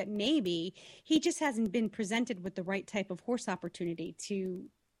to think that maybe he just hasn't been presented with the right type of horse opportunity to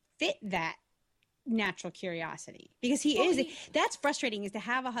fit that natural curiosity. Because that's frustrating, is to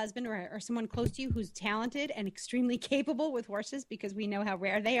have a husband or someone close to you who's talented and extremely capable with horses, because we know how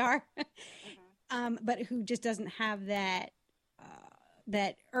rare they are, but who just doesn't have that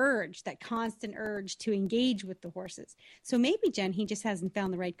urge, that constant urge to engage with the horses. So maybe, Jen, he just hasn't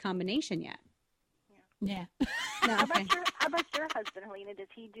found the right combination yet. Yeah. No, How about your husband, Helena? Does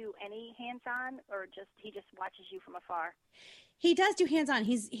he do any hands-on, or he just watches you from afar? He does do hands-on.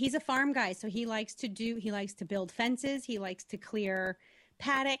 He's a farm guy, so he likes to build fences. He likes to clear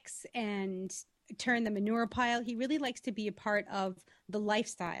paddocks and turn the manure pile. He really likes to be a part of the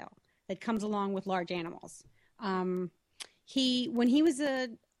lifestyle that comes along with large animals. When he was a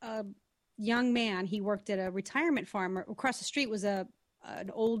young man, he worked at a retirement farm. Across the street was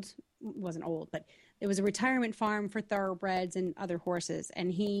wasn't old, but it was a retirement farm for thoroughbreds and other horses.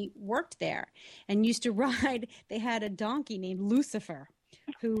 And he worked there and used to ride. They had a donkey named Lucifer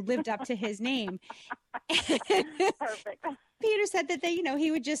who lived up to his name. Perfect. Peter said that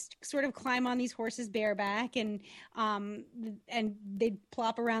he would just sort of climb on these horses bareback and they'd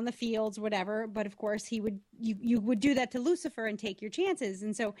plop around the fields, whatever. But of course you would do that to Lucifer and take your chances.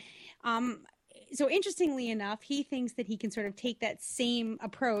 And so, so interestingly enough, he thinks that he can sort of take that same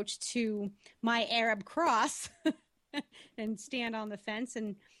approach to my Arab cross and stand on the fence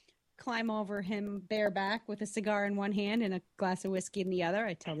and climb over him bareback with a cigar in one hand and a glass of whiskey in the other.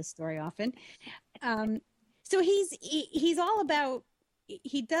 I tell this story often. So he's all about,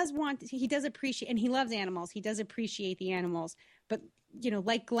 he does appreciate, and he loves animals. He does appreciate the animals, but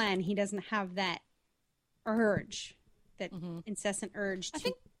like Glenn, he doesn't have that urge, that incessant urge. I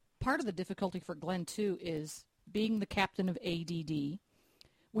think part of the difficulty for Glenn too is being the captain of ADD.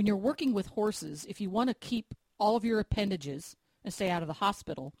 When you're working with horses, if you want to keep all of your appendages and stay out of the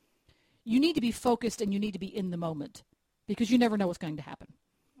hospital, you need to be focused and you need to be in the moment, because you never know what's going to happen.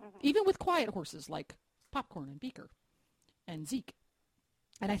 Even with quiet horses like Popcorn and Beaker and Zeke.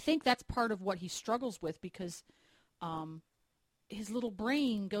 And I think that's part of what he struggles with because his little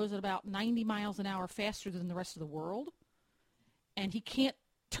brain goes at about 90 miles an hour faster than the rest of the world, and he can't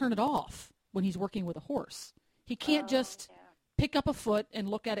turn it off when he's working with a horse. He can't just pick up a foot and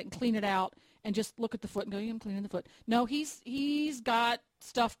look at it and clean it out and just look at the foot and go, I'm cleaning the foot. No, he's got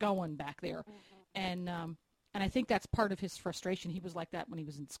stuff going back there. And I think that's part of his frustration. He was like that when he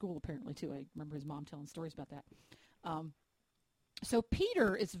was in school, apparently, too. I remember his mom telling stories about that. So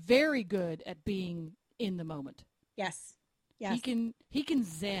Peter is very good at being in the moment. Yes. He can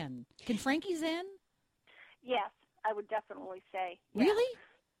zen. Can Frankie zen? Yes, I would definitely say. Yeah. Really?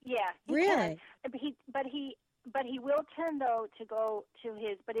 Yeah. Really? But he will tend though to go to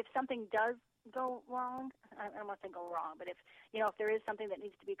his. But if something does go wrong, I don't want to say go wrong, but if there is something that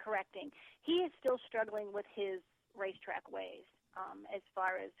needs to be correcting, he is still struggling with his racetrack ways. As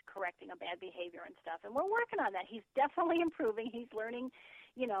far as correcting a bad behavior and stuff. And we're working on that. He's definitely improving. He's learning,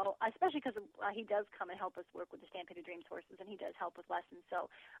 especially because he does come and help us work with the Stampede of Dreams horses, and he does help with lessons.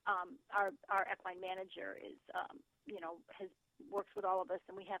 So our equine manager is, works with all of us,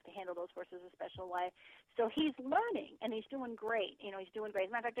 and we have to handle those horses a special way. So he's learning, and he's doing great. He's doing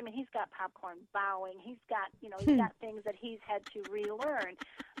great. As a matter of fact, he's got popcorn bowing. He's got, he's got things that he's had to relearn.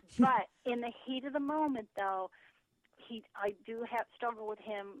 But in the heat of the moment, though, I do struggle with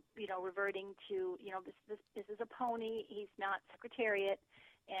him, reverting to, this is a pony. He's not Secretariat,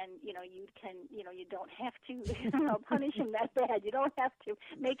 and you don't have to, punish him that bad. You don't have to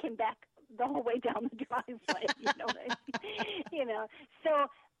make him back the whole way down the driveway. So,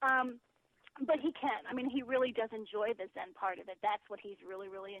 but he can. I mean, he really does enjoy the Zen part of it. That's what he's really,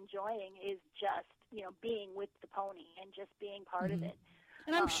 really enjoying is just, being with the pony and just being part of it.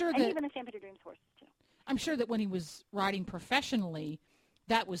 And I'm sure and even the Stampede of Dreams horses too. I'm sure that when he was riding professionally,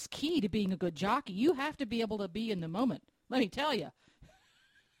 that was key to being a good jockey. You have to be able to be in the moment. Let me tell you.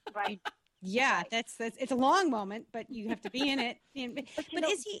 Right. Yeah, that's it's a long moment, but you have to be in it. But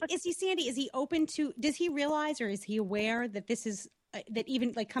is he Sandy? Is he open to? Does he realize or is he aware that this is that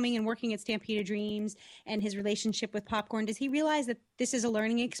even like coming and working at Stampede of Dreams and his relationship with Popcorn? Does he realize that this is a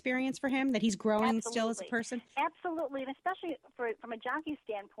learning experience for him? That he's growing still as a person? Absolutely, and especially from a jockey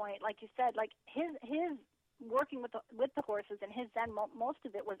standpoint, like you said, like his working with the horses and his Zen, most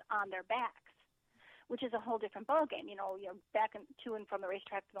of it was on their backs, which is a whole different ballgame. Back to and from the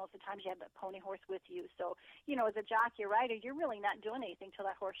racetrack, most of the times you have the pony horse with you. So, as a jockey or rider, you're really not doing anything till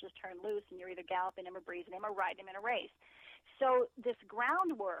that horse is turned loose, and you're either galloping him or breezing him or riding him in a race. So this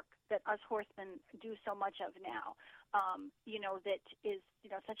groundwork that us horsemen do so much of now, that is,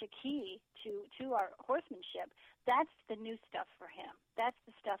 such a key to our horsemanship, that's the new stuff for him. That's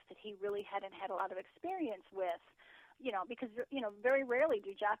the stuff that he really hadn't had a lot of experience with, because, very rarely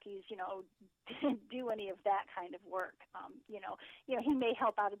do jockeys, do any of that kind of work. He may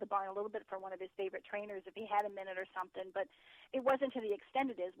help out at the barn a little bit for one of his favorite trainers if he had a minute or something, but it wasn't to the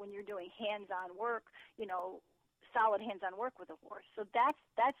extent it is when you're doing hands-on work, solid hands-on work with a horse. So that's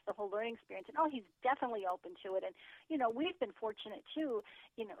the whole learning experience. And he's definitely open to it. And we've been fortunate too,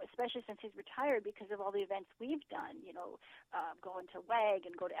 especially since he's retired, because of all the events we've done. Going to WAG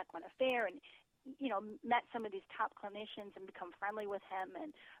and go to Equine Affair, and met some of these top clinicians and become friendly with him,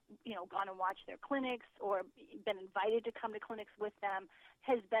 and gone and watched their clinics or been invited to come to clinics with them,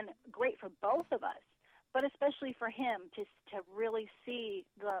 has been great for both of us. But especially for him to really see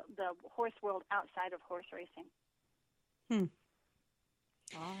the horse world outside of horse racing.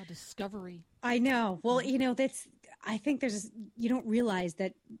 Discovery. I know. Well, I think you don't realize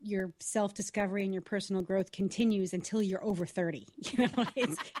that your self-discovery and your personal growth continues until you're over 30.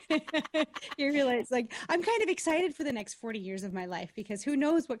 You realize, like, I'm kind of excited for the next 40 years of my life, because who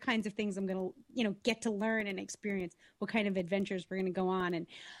knows what kinds of things I'm going to, get to learn and experience, what kind of adventures we're going to go on. And,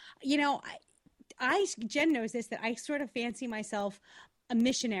 Jen knows this, that I sort of fancy myself a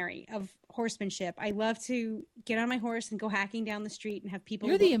missionary of horsemanship. I love to get on my horse and go hacking down the street and have people.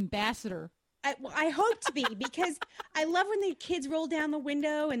 You're the ambassador. I hope to be, because I love when the kids roll down the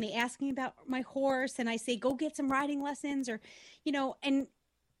window and they ask me about my horse, and I say, go get some riding lessons, or, and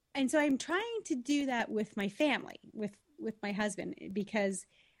so I'm trying to do that with my family, with my husband, because,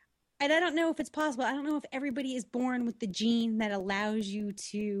 and I don't know if it's possible. I don't know if everybody is born with the gene that allows you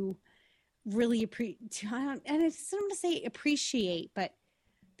to really appreciate, and it's something to say appreciate, but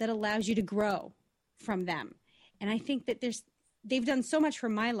that allows you to grow from them. And I think that they've done so much for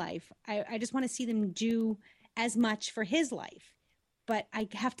my life. I just want to see them do as much for his life, but I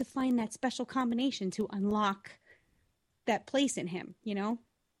have to find that special combination to unlock that place in him,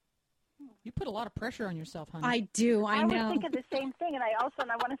 You put a lot of pressure on yourself, honey. I do. I know. was thinking the same thing, and I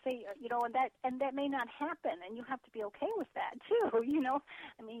want to say, and that may not happen, and you have to be okay with that too. I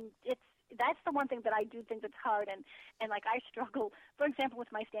mean, that's the one thing that I do think that's hard, and like I struggle, for example,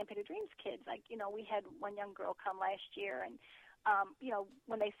 with my Stampede Dreams kids. Like, we had one young girl come last year, and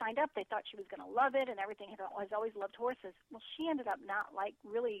when they signed up, they thought she was going to love it and everything. Has always loved horses. Well, she ended up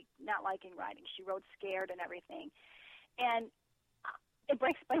really not liking riding. She rode scared and everything, and it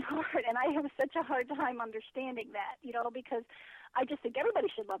breaks my heart, and I have such a hard time understanding that, because I just think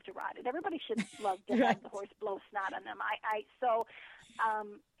everybody should love to ride it. Everybody should love to have the horse blow snot on them. So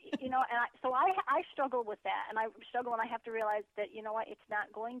I struggle with that, and I struggle, and I have to realize that, it's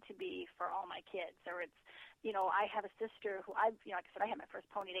not going to be for all my kids, or it's, I have a sister who like I said, I had my first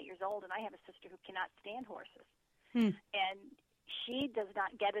pony at 8 years old, and I have a sister who cannot stand horses. And she does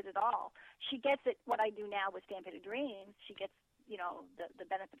not get it at all. She gets it, what I do now with Stampede Dreams. She gets, the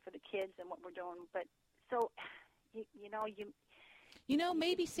benefit for the kids and what we're doing. But so,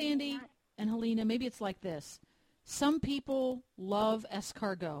 maybe Sandy and Helena, maybe it's like this. Some people love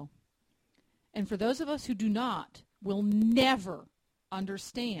escargot. And for those of us who do not, will never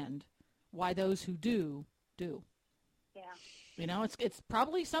understand why those who do. Yeah. It's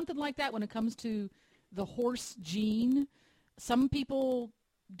probably something like that when it comes to the horse gene. Some people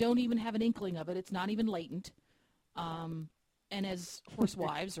don't even have an inkling of it. It's not even latent. And as horse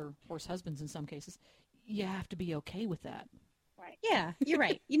wives or horse husbands in some cases, you have to be okay with that. Right. Yeah, you're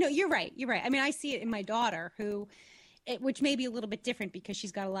right. You're right. I mean, I see it in my daughter which may be a little bit different because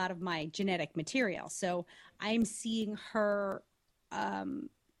she's got a lot of my genetic material. So I'm seeing her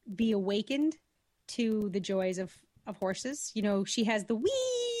be awakened to the joys of horses. She has the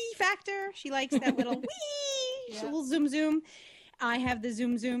wee factor. She likes that little wee, little zoom zoom. I have the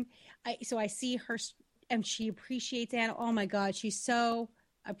zoom zoom. So I see her, and she appreciates animals. Oh my God, she so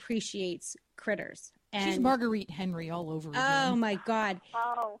appreciates critters. And she's Marguerite Henry all over again. Oh my God.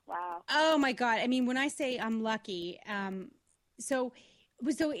 Oh wow. Oh my God. I mean, when I say I'm lucky, so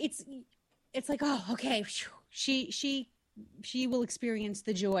it's like, oh, okay. She will experience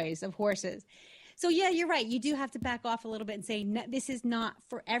the joys of horses. So yeah, you're right. You do have to back off a little bit and say, no, this is not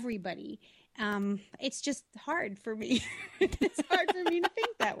for everybody. It's just hard for me. It's hard for me to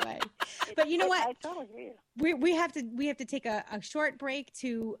think that way. But you know what? I totally agree. We have to take a short break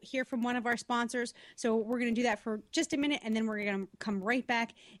to hear from one of our sponsors. So we're going to do that for just a minute, and then we're going to come right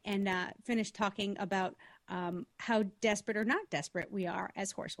back and finish talking about how desperate or not desperate we are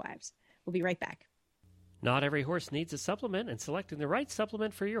as horsewives. We'll be right back. Not every horse needs a supplement, and selecting the right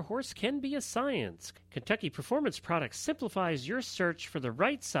supplement for your horse can be a science. Kentucky Performance Products simplifies your search for the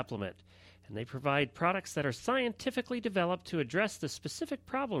right supplement, and they provide products that are scientifically developed to address the specific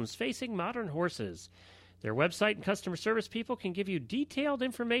problems facing modern horses. Their website and customer service people can give you detailed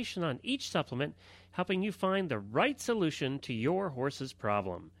information on each supplement, helping you find the right solution to your horse's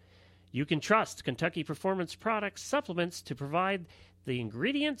problem. You can trust Kentucky Performance Products supplements to provide the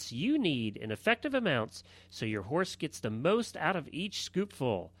ingredients you need in effective amounts so your horse gets the most out of each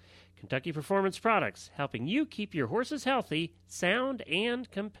scoopful. Kentucky Performance Products, helping you keep your horses healthy, sound, and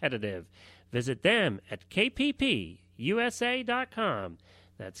competitive. Visit them at kppusa.com.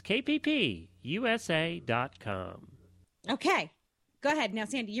 That's kppusa.com. Okay. Go ahead. Now,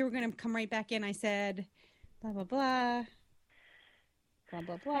 Sandy, you were going to come right back in. I said, blah, blah, blah. Blah,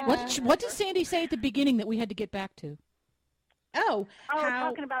 blah, blah. What did Sandy say at the beginning that we had to get back to?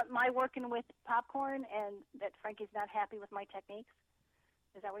 Talking about my working with popcorn and that Frankie's not happy with my techniques.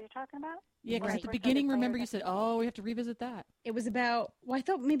 Is that what you're talking about? Yeah, because at the beginning, remember you said, we have to revisit that. It was about, I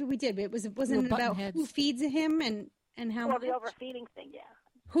thought maybe we did, but wasn't it about who feeds him and how much? Well, the overfeeding thing, yeah.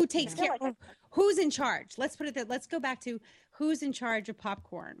 Who takes care of, who's in charge? Let's put it that, let's go back to who's in charge of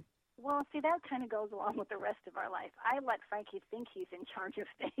popcorn. Well, see, that kind of goes along with the rest of our life. I let Frankie think he's in charge of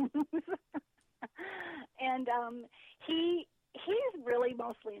things. And he's really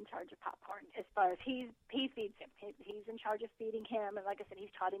mostly in charge of popcorn as far as he feeds him. He's in charge of feeding him, and like I said,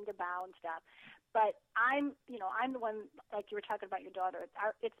 he's taught him to bow and stuff. But I'm the one, like you were talking about your daughter.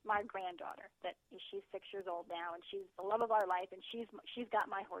 It's my granddaughter she's 6 years old now, and she's the love of our life, and she's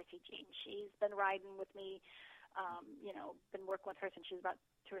got my horsey gene. She's been riding with me, been working with her since she was about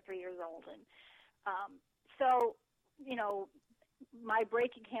 2 or 3 years old, and my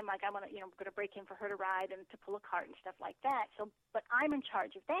breaking him, like I'm going to break him for her to ride and to pull a cart and stuff like that. So, but I'm in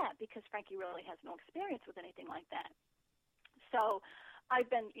charge of that because Frankie really has no experience with anything like that. So, I've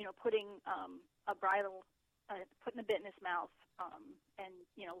been, putting a bridle, putting a bit in his mouth, and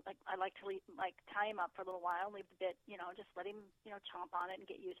I like to tie him up for a little while, leave the bit, just let him, chomp on it and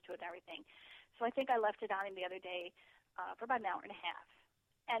get used to it and everything. So I think I left it on him the other day for about an hour and a half.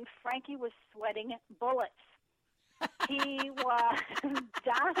 and Frankie was sweating bullets. He was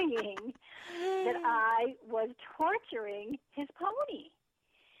dying that I was torturing his pony.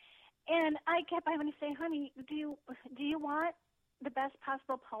 And I kept having to say, honey, do you want the best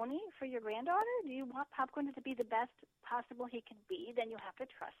possible pony for your granddaughter? Do you want Popcorn to be the best possible he can be? Then you have to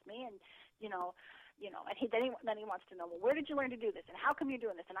trust me. And, and then he wants to know, well, where did you learn to do this? And how come you're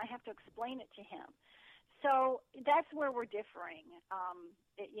doing this? And I have to explain it to him. So that's where we're differing.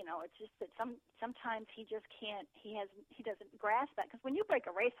 It's just that sometimes he just can't. He doesn't grasp that, because when you break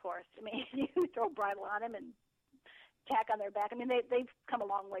a racehorse, I mean, you throw bridle on him and tack on their back. I mean, they've come a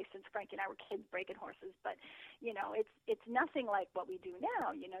long way since Frankie and I were kids breaking horses, but it's nothing like what we do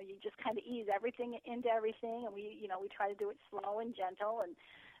now. You just kind of ease everything into everything, and we try to do it slow and gentle, and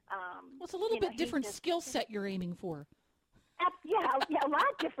well, it's a little bit different skill set you're aiming for. Yeah, a lot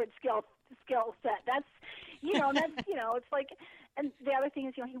different skill set. That's it's like, and the other thing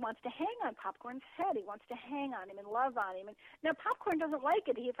is, he wants to hang on Popcorn's head. He wants to hang on him and love on him. And now Popcorn doesn't like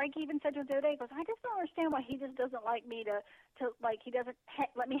it. Frankie even said to him the other day, he goes, I just don't understand why he just doesn't like me to he doesn't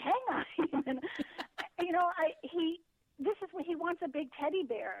let me hang on him. And this is what he wants, a big teddy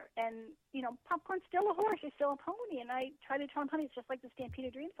bear. And, Popcorn's still a horse. He's still a pony. And I try to tell him, honey, it's just like the Stampede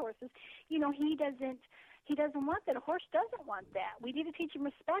of Dreams horses. He doesn't want that. A horse doesn't want that. We need to teach him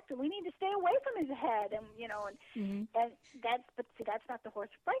respect, and we need to stay away from his head. And, and that's not the horse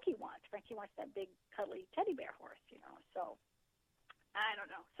Frankie wants. Frankie wants that big, cuddly teddy bear horse, So, I don't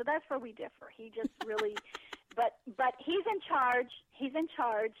know. So that's where we differ. He just really, but he's in charge. He's in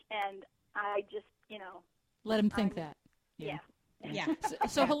charge, and I just, let him think that. Yeah.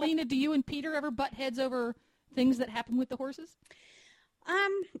 So, Helena, do you and Peter ever butt heads over things that happen with the horses?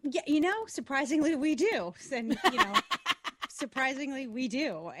 Yeah, surprisingly we do. And, surprisingly we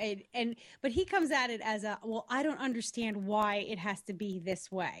do. But he comes at it as I don't understand why it has to be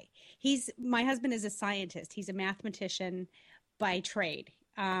this way. My husband is a scientist. He's a mathematician by trade.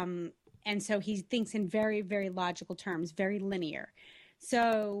 And so he thinks in very, very logical terms, very linear.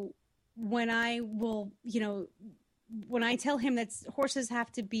 So when I tell him that horses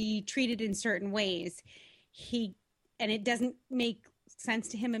have to be treated in certain ways, and it doesn't make sense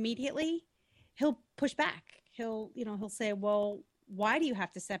to him immediately, he'll push back. He'll say, well, why do you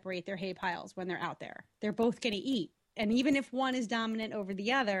have to separate their hay piles when they're out there? They're both going to eat. And even if one is dominant over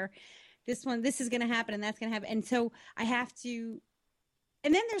the other, this is going to happen and that's going to happen. And so I have to,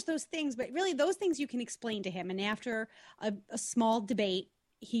 and then there's those things, but really those things you can explain to him. And after a small debate,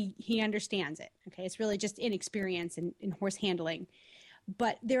 he understands it. Okay. It's really just inexperience in horse handling.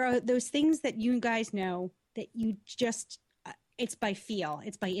 But there are those things that you guys know that you just, it's by feel,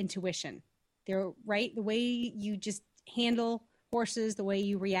 it's by intuition. They're right. The way you just handle horses, the way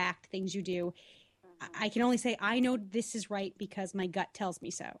you react, things you do. I can only say, I know this is right because my gut tells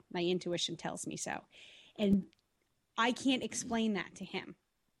me so. My intuition tells me so. And I can't explain that to him.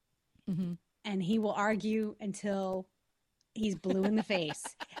 Mm-hmm. And he will argue until he's blue in the face.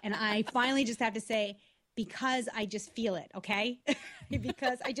 And I finally just have to say, because I just feel it, okay?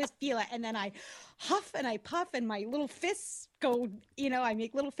 Because I just feel it. And then I huff and I puff and my little fists go, I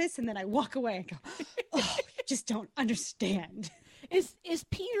make little fists and then I walk away and go, oh, you just don't understand. Is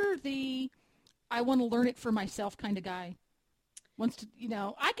Peter the I want to learn it for myself kind of guy? Wants to,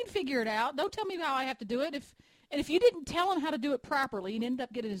 I can figure it out. Don't tell me how I have to do it. If you didn't tell him how to do it properly and ended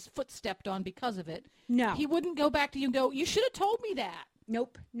up getting his foot stepped on because of it, no, he wouldn't go back to you and go, you should have told me that.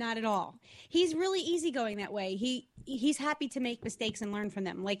 Nope, not at all. He's really easygoing that way. He's happy to make mistakes and learn from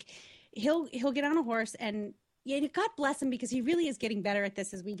them. Like he'll get on a horse and God bless him because he really is getting better at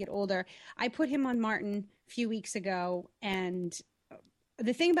this as we get older. I put him on Martin a few weeks ago, and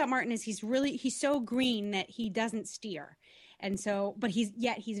the thing about Martin is he's so green that he doesn't steer. And so, but he's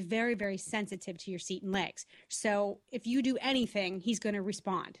very, very sensitive to your seat and legs. So if you do anything, he's going to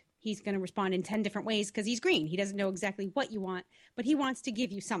respond. He's going to respond in 10 different ways because he's green. He doesn't know exactly what you want, but he wants to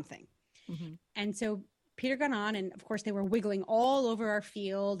give you something. Mm-hmm. And so Peter got on, and of course they were wiggling all over our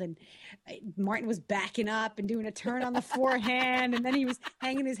field, and Martin was backing up and doing a turn on the forehand, and then he was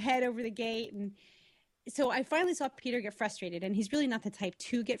hanging his head over the gate. And so I finally saw Peter get frustrated, and he's really not the type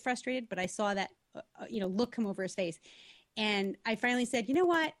to get frustrated, but I saw that, look come over his face. And I finally said, you know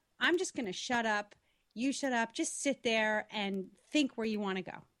what? I'm just going to shut up. You shut up. Just sit there and think where you want to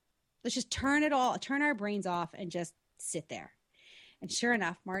go. Let's just turn our brains off and just sit there. And sure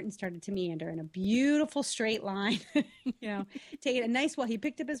enough, Martin started to meander in a beautiful straight line, taking a nice walk. He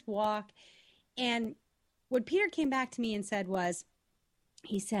picked up his walk. And what Peter came back to me and said was,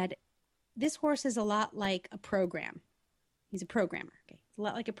 he said, this horse is a lot like a program. He's a programmer. Okay? It's a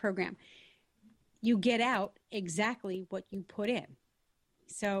lot like a program. You get out exactly what you put in. He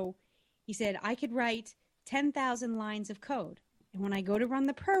So he said, I could write 10,000 lines of code. And when I go to run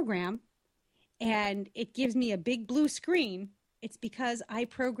the program and it gives me a big blue screen, it's because I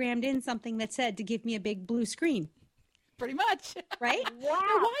programmed in something that said to give me a big blue screen. Pretty much. Right? Wow.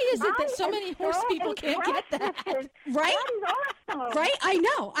 Now, why is it that so many horse people can't get that? Right? That is awesome. Right? I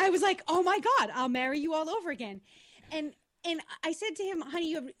know. I was like, oh my God, I'll marry you all over again. And I said to him,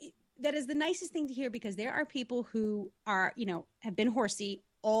 honey, that is the nicest thing to hear, because there are people who are, have been horsey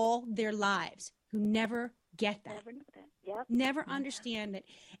all their lives who never get that. Never knew that. Yep. Never understand it.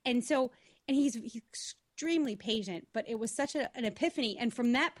 And he's extremely patient, but it was such an epiphany. And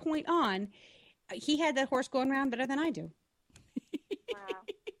from that point on, he had that horse going around better than I do. Wow.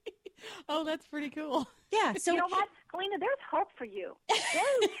 Oh, that's pretty cool. Yeah. So you know what, Helena, there's hope for you. There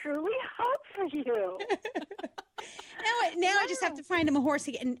is truly hope for you. Now I just have to find him a horse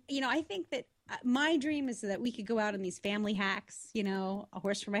again. And, I think that my dream is that we could go out on these family hacks, a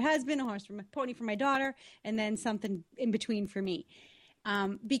horse for my husband, a pony for my daughter, and then something in between for me.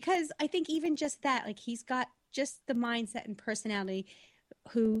 Because I think even just that, like, he's got just the mindset and personality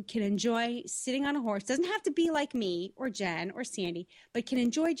who can enjoy sitting on a horse. Doesn't have to be like me or Jen or Sandy, but can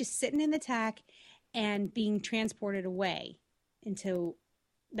enjoy just sitting in the tack and being transported away into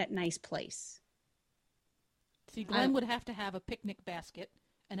that nice place. See, Glenn would have to have a picnic basket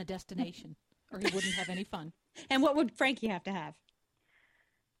and a destination, or he wouldn't have any fun. And what would Frankie have to have?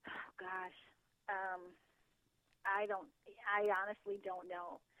 Oh, gosh. I honestly don't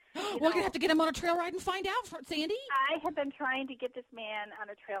know. We're going to have to get him on a trail ride and find out, Sandy. I have been trying to get this man on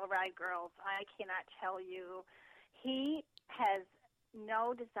a trail ride, girls. I cannot tell you. He has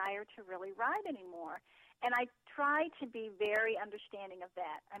no desire to really ride anymore. And I try to be very understanding of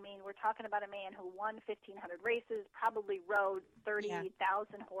that. I mean, we're talking about a man who won 1,500 races, probably rode 30,000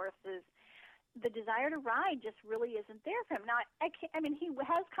 horses. The desire to ride just really isn't there for him. Now, he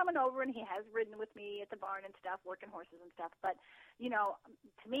has come over and he has ridden with me at the barn and stuff, working horses and stuff. But,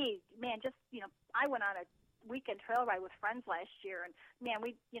 to me, man, I went on a weekend trail ride with friends last year, and man,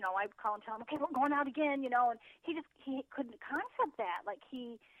 I'd call and tell him, okay, we're going out again, and he couldn't concept that.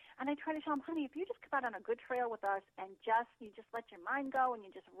 And I try to tell him, honey, if you just come out on a good trail with us and you just let your mind go and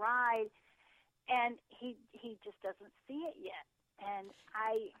you just ride, and he just doesn't see it yet. And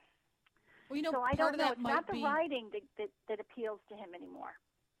so I don't know. It's not the riding that appeals to him anymore.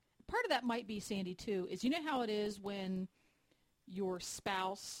 Part of that might be, Sandy, too, is how it is when your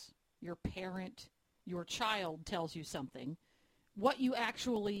spouse, your parent, your child tells you something. What you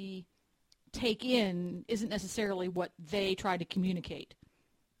actually take in isn't necessarily what they try to communicate.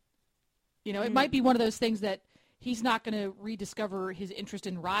 It might be one of those things that he's not going to rediscover his interest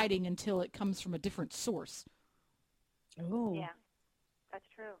in riding until it comes from a different source. Oh. Yeah. That's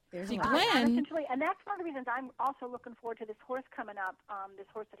true. See, Glenn, and that's one of the reasons I'm also looking forward to this horse coming up, this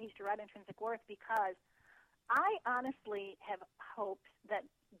horse that he's to ride, Intrinsic Worth, because I honestly have hopes that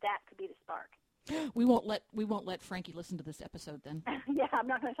could be the spark. We won't let Frankie listen to this episode then. Yeah, I'm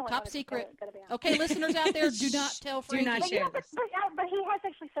not going to tell him. Top secret. Okay, listeners out there, do not tell Frankie. Do not share this. But he has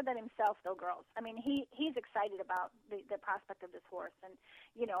actually said that himself, though, girls. I mean, he's excited about the prospect of this horse, and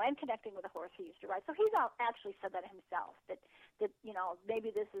and connecting with a horse he used to ride. So he's actually said that himself. That maybe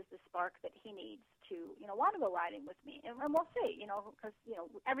this is the spark that he needs to want to go riding with me, and we'll see. Because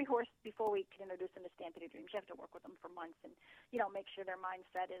every horse, before we can introduce them to Stampede of Dreams, you have to work with them for months and make sure their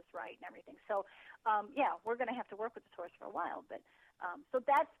mindset is right and everything. So we're going to have to work with this horse for a while. But so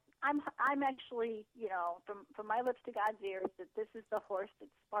that's I'm actually from my lips to God's ears that this is the horse that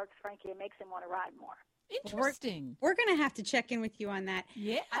sparks Frankie and makes him want to ride more. Interesting. We're going to have to check in with you on that.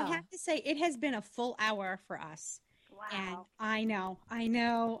 Yeah. I have to say, it has been a full hour for us. Wow. And I know. I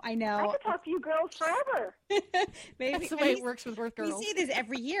could talk to you girls forever. Maybe, that's the way it works with Worth Girls. We see this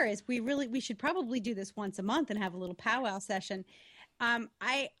every year. We should probably do this once a month and have a little powwow session.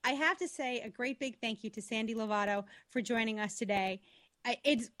 I have to say a great big thank you to Sandy Lovato for joining us today.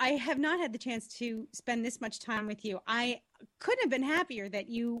 I have not had the chance to spend this much time with you. I couldn't have been happier that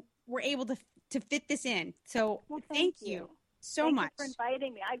you were able to fit this in. So thank you so much for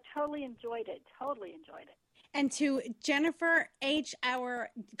inviting me. I totally enjoyed it. And to Jennifer H., our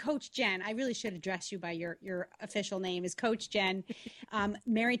Coach Jen, I really should address you by your official name is Coach Jen,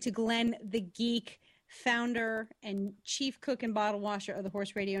 married to Glenn the Geek, founder and chief cook and bottle washer of the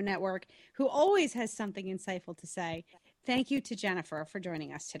Horse Radio Network, who always has something insightful to say. Thank you to Jennifer for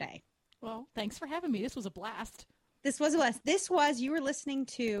joining us today. Well, thanks for having me. This was a blast. You were listening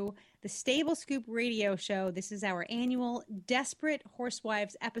to the Stable Scoop Radio Show. This is our annual Desperate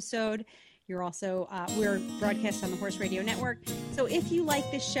Horsewives episode. You're also, we're broadcast on the Horse Radio Network. So if you like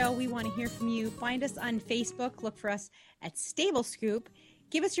this show, we want to hear from you. Find us on Facebook. Look for us at Stable Scoop.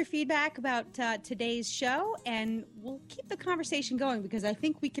 Give us your feedback about today's show, and we'll keep the conversation going because I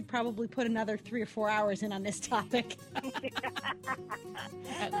think we could probably put another 3 or 4 hours in on this topic.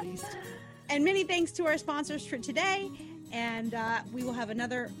 At least. And many thanks to our sponsors for today. And we will have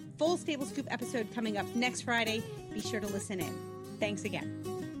another full Stable Scoop episode coming up next Friday. Be sure to listen in. Thanks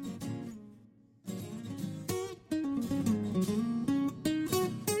again.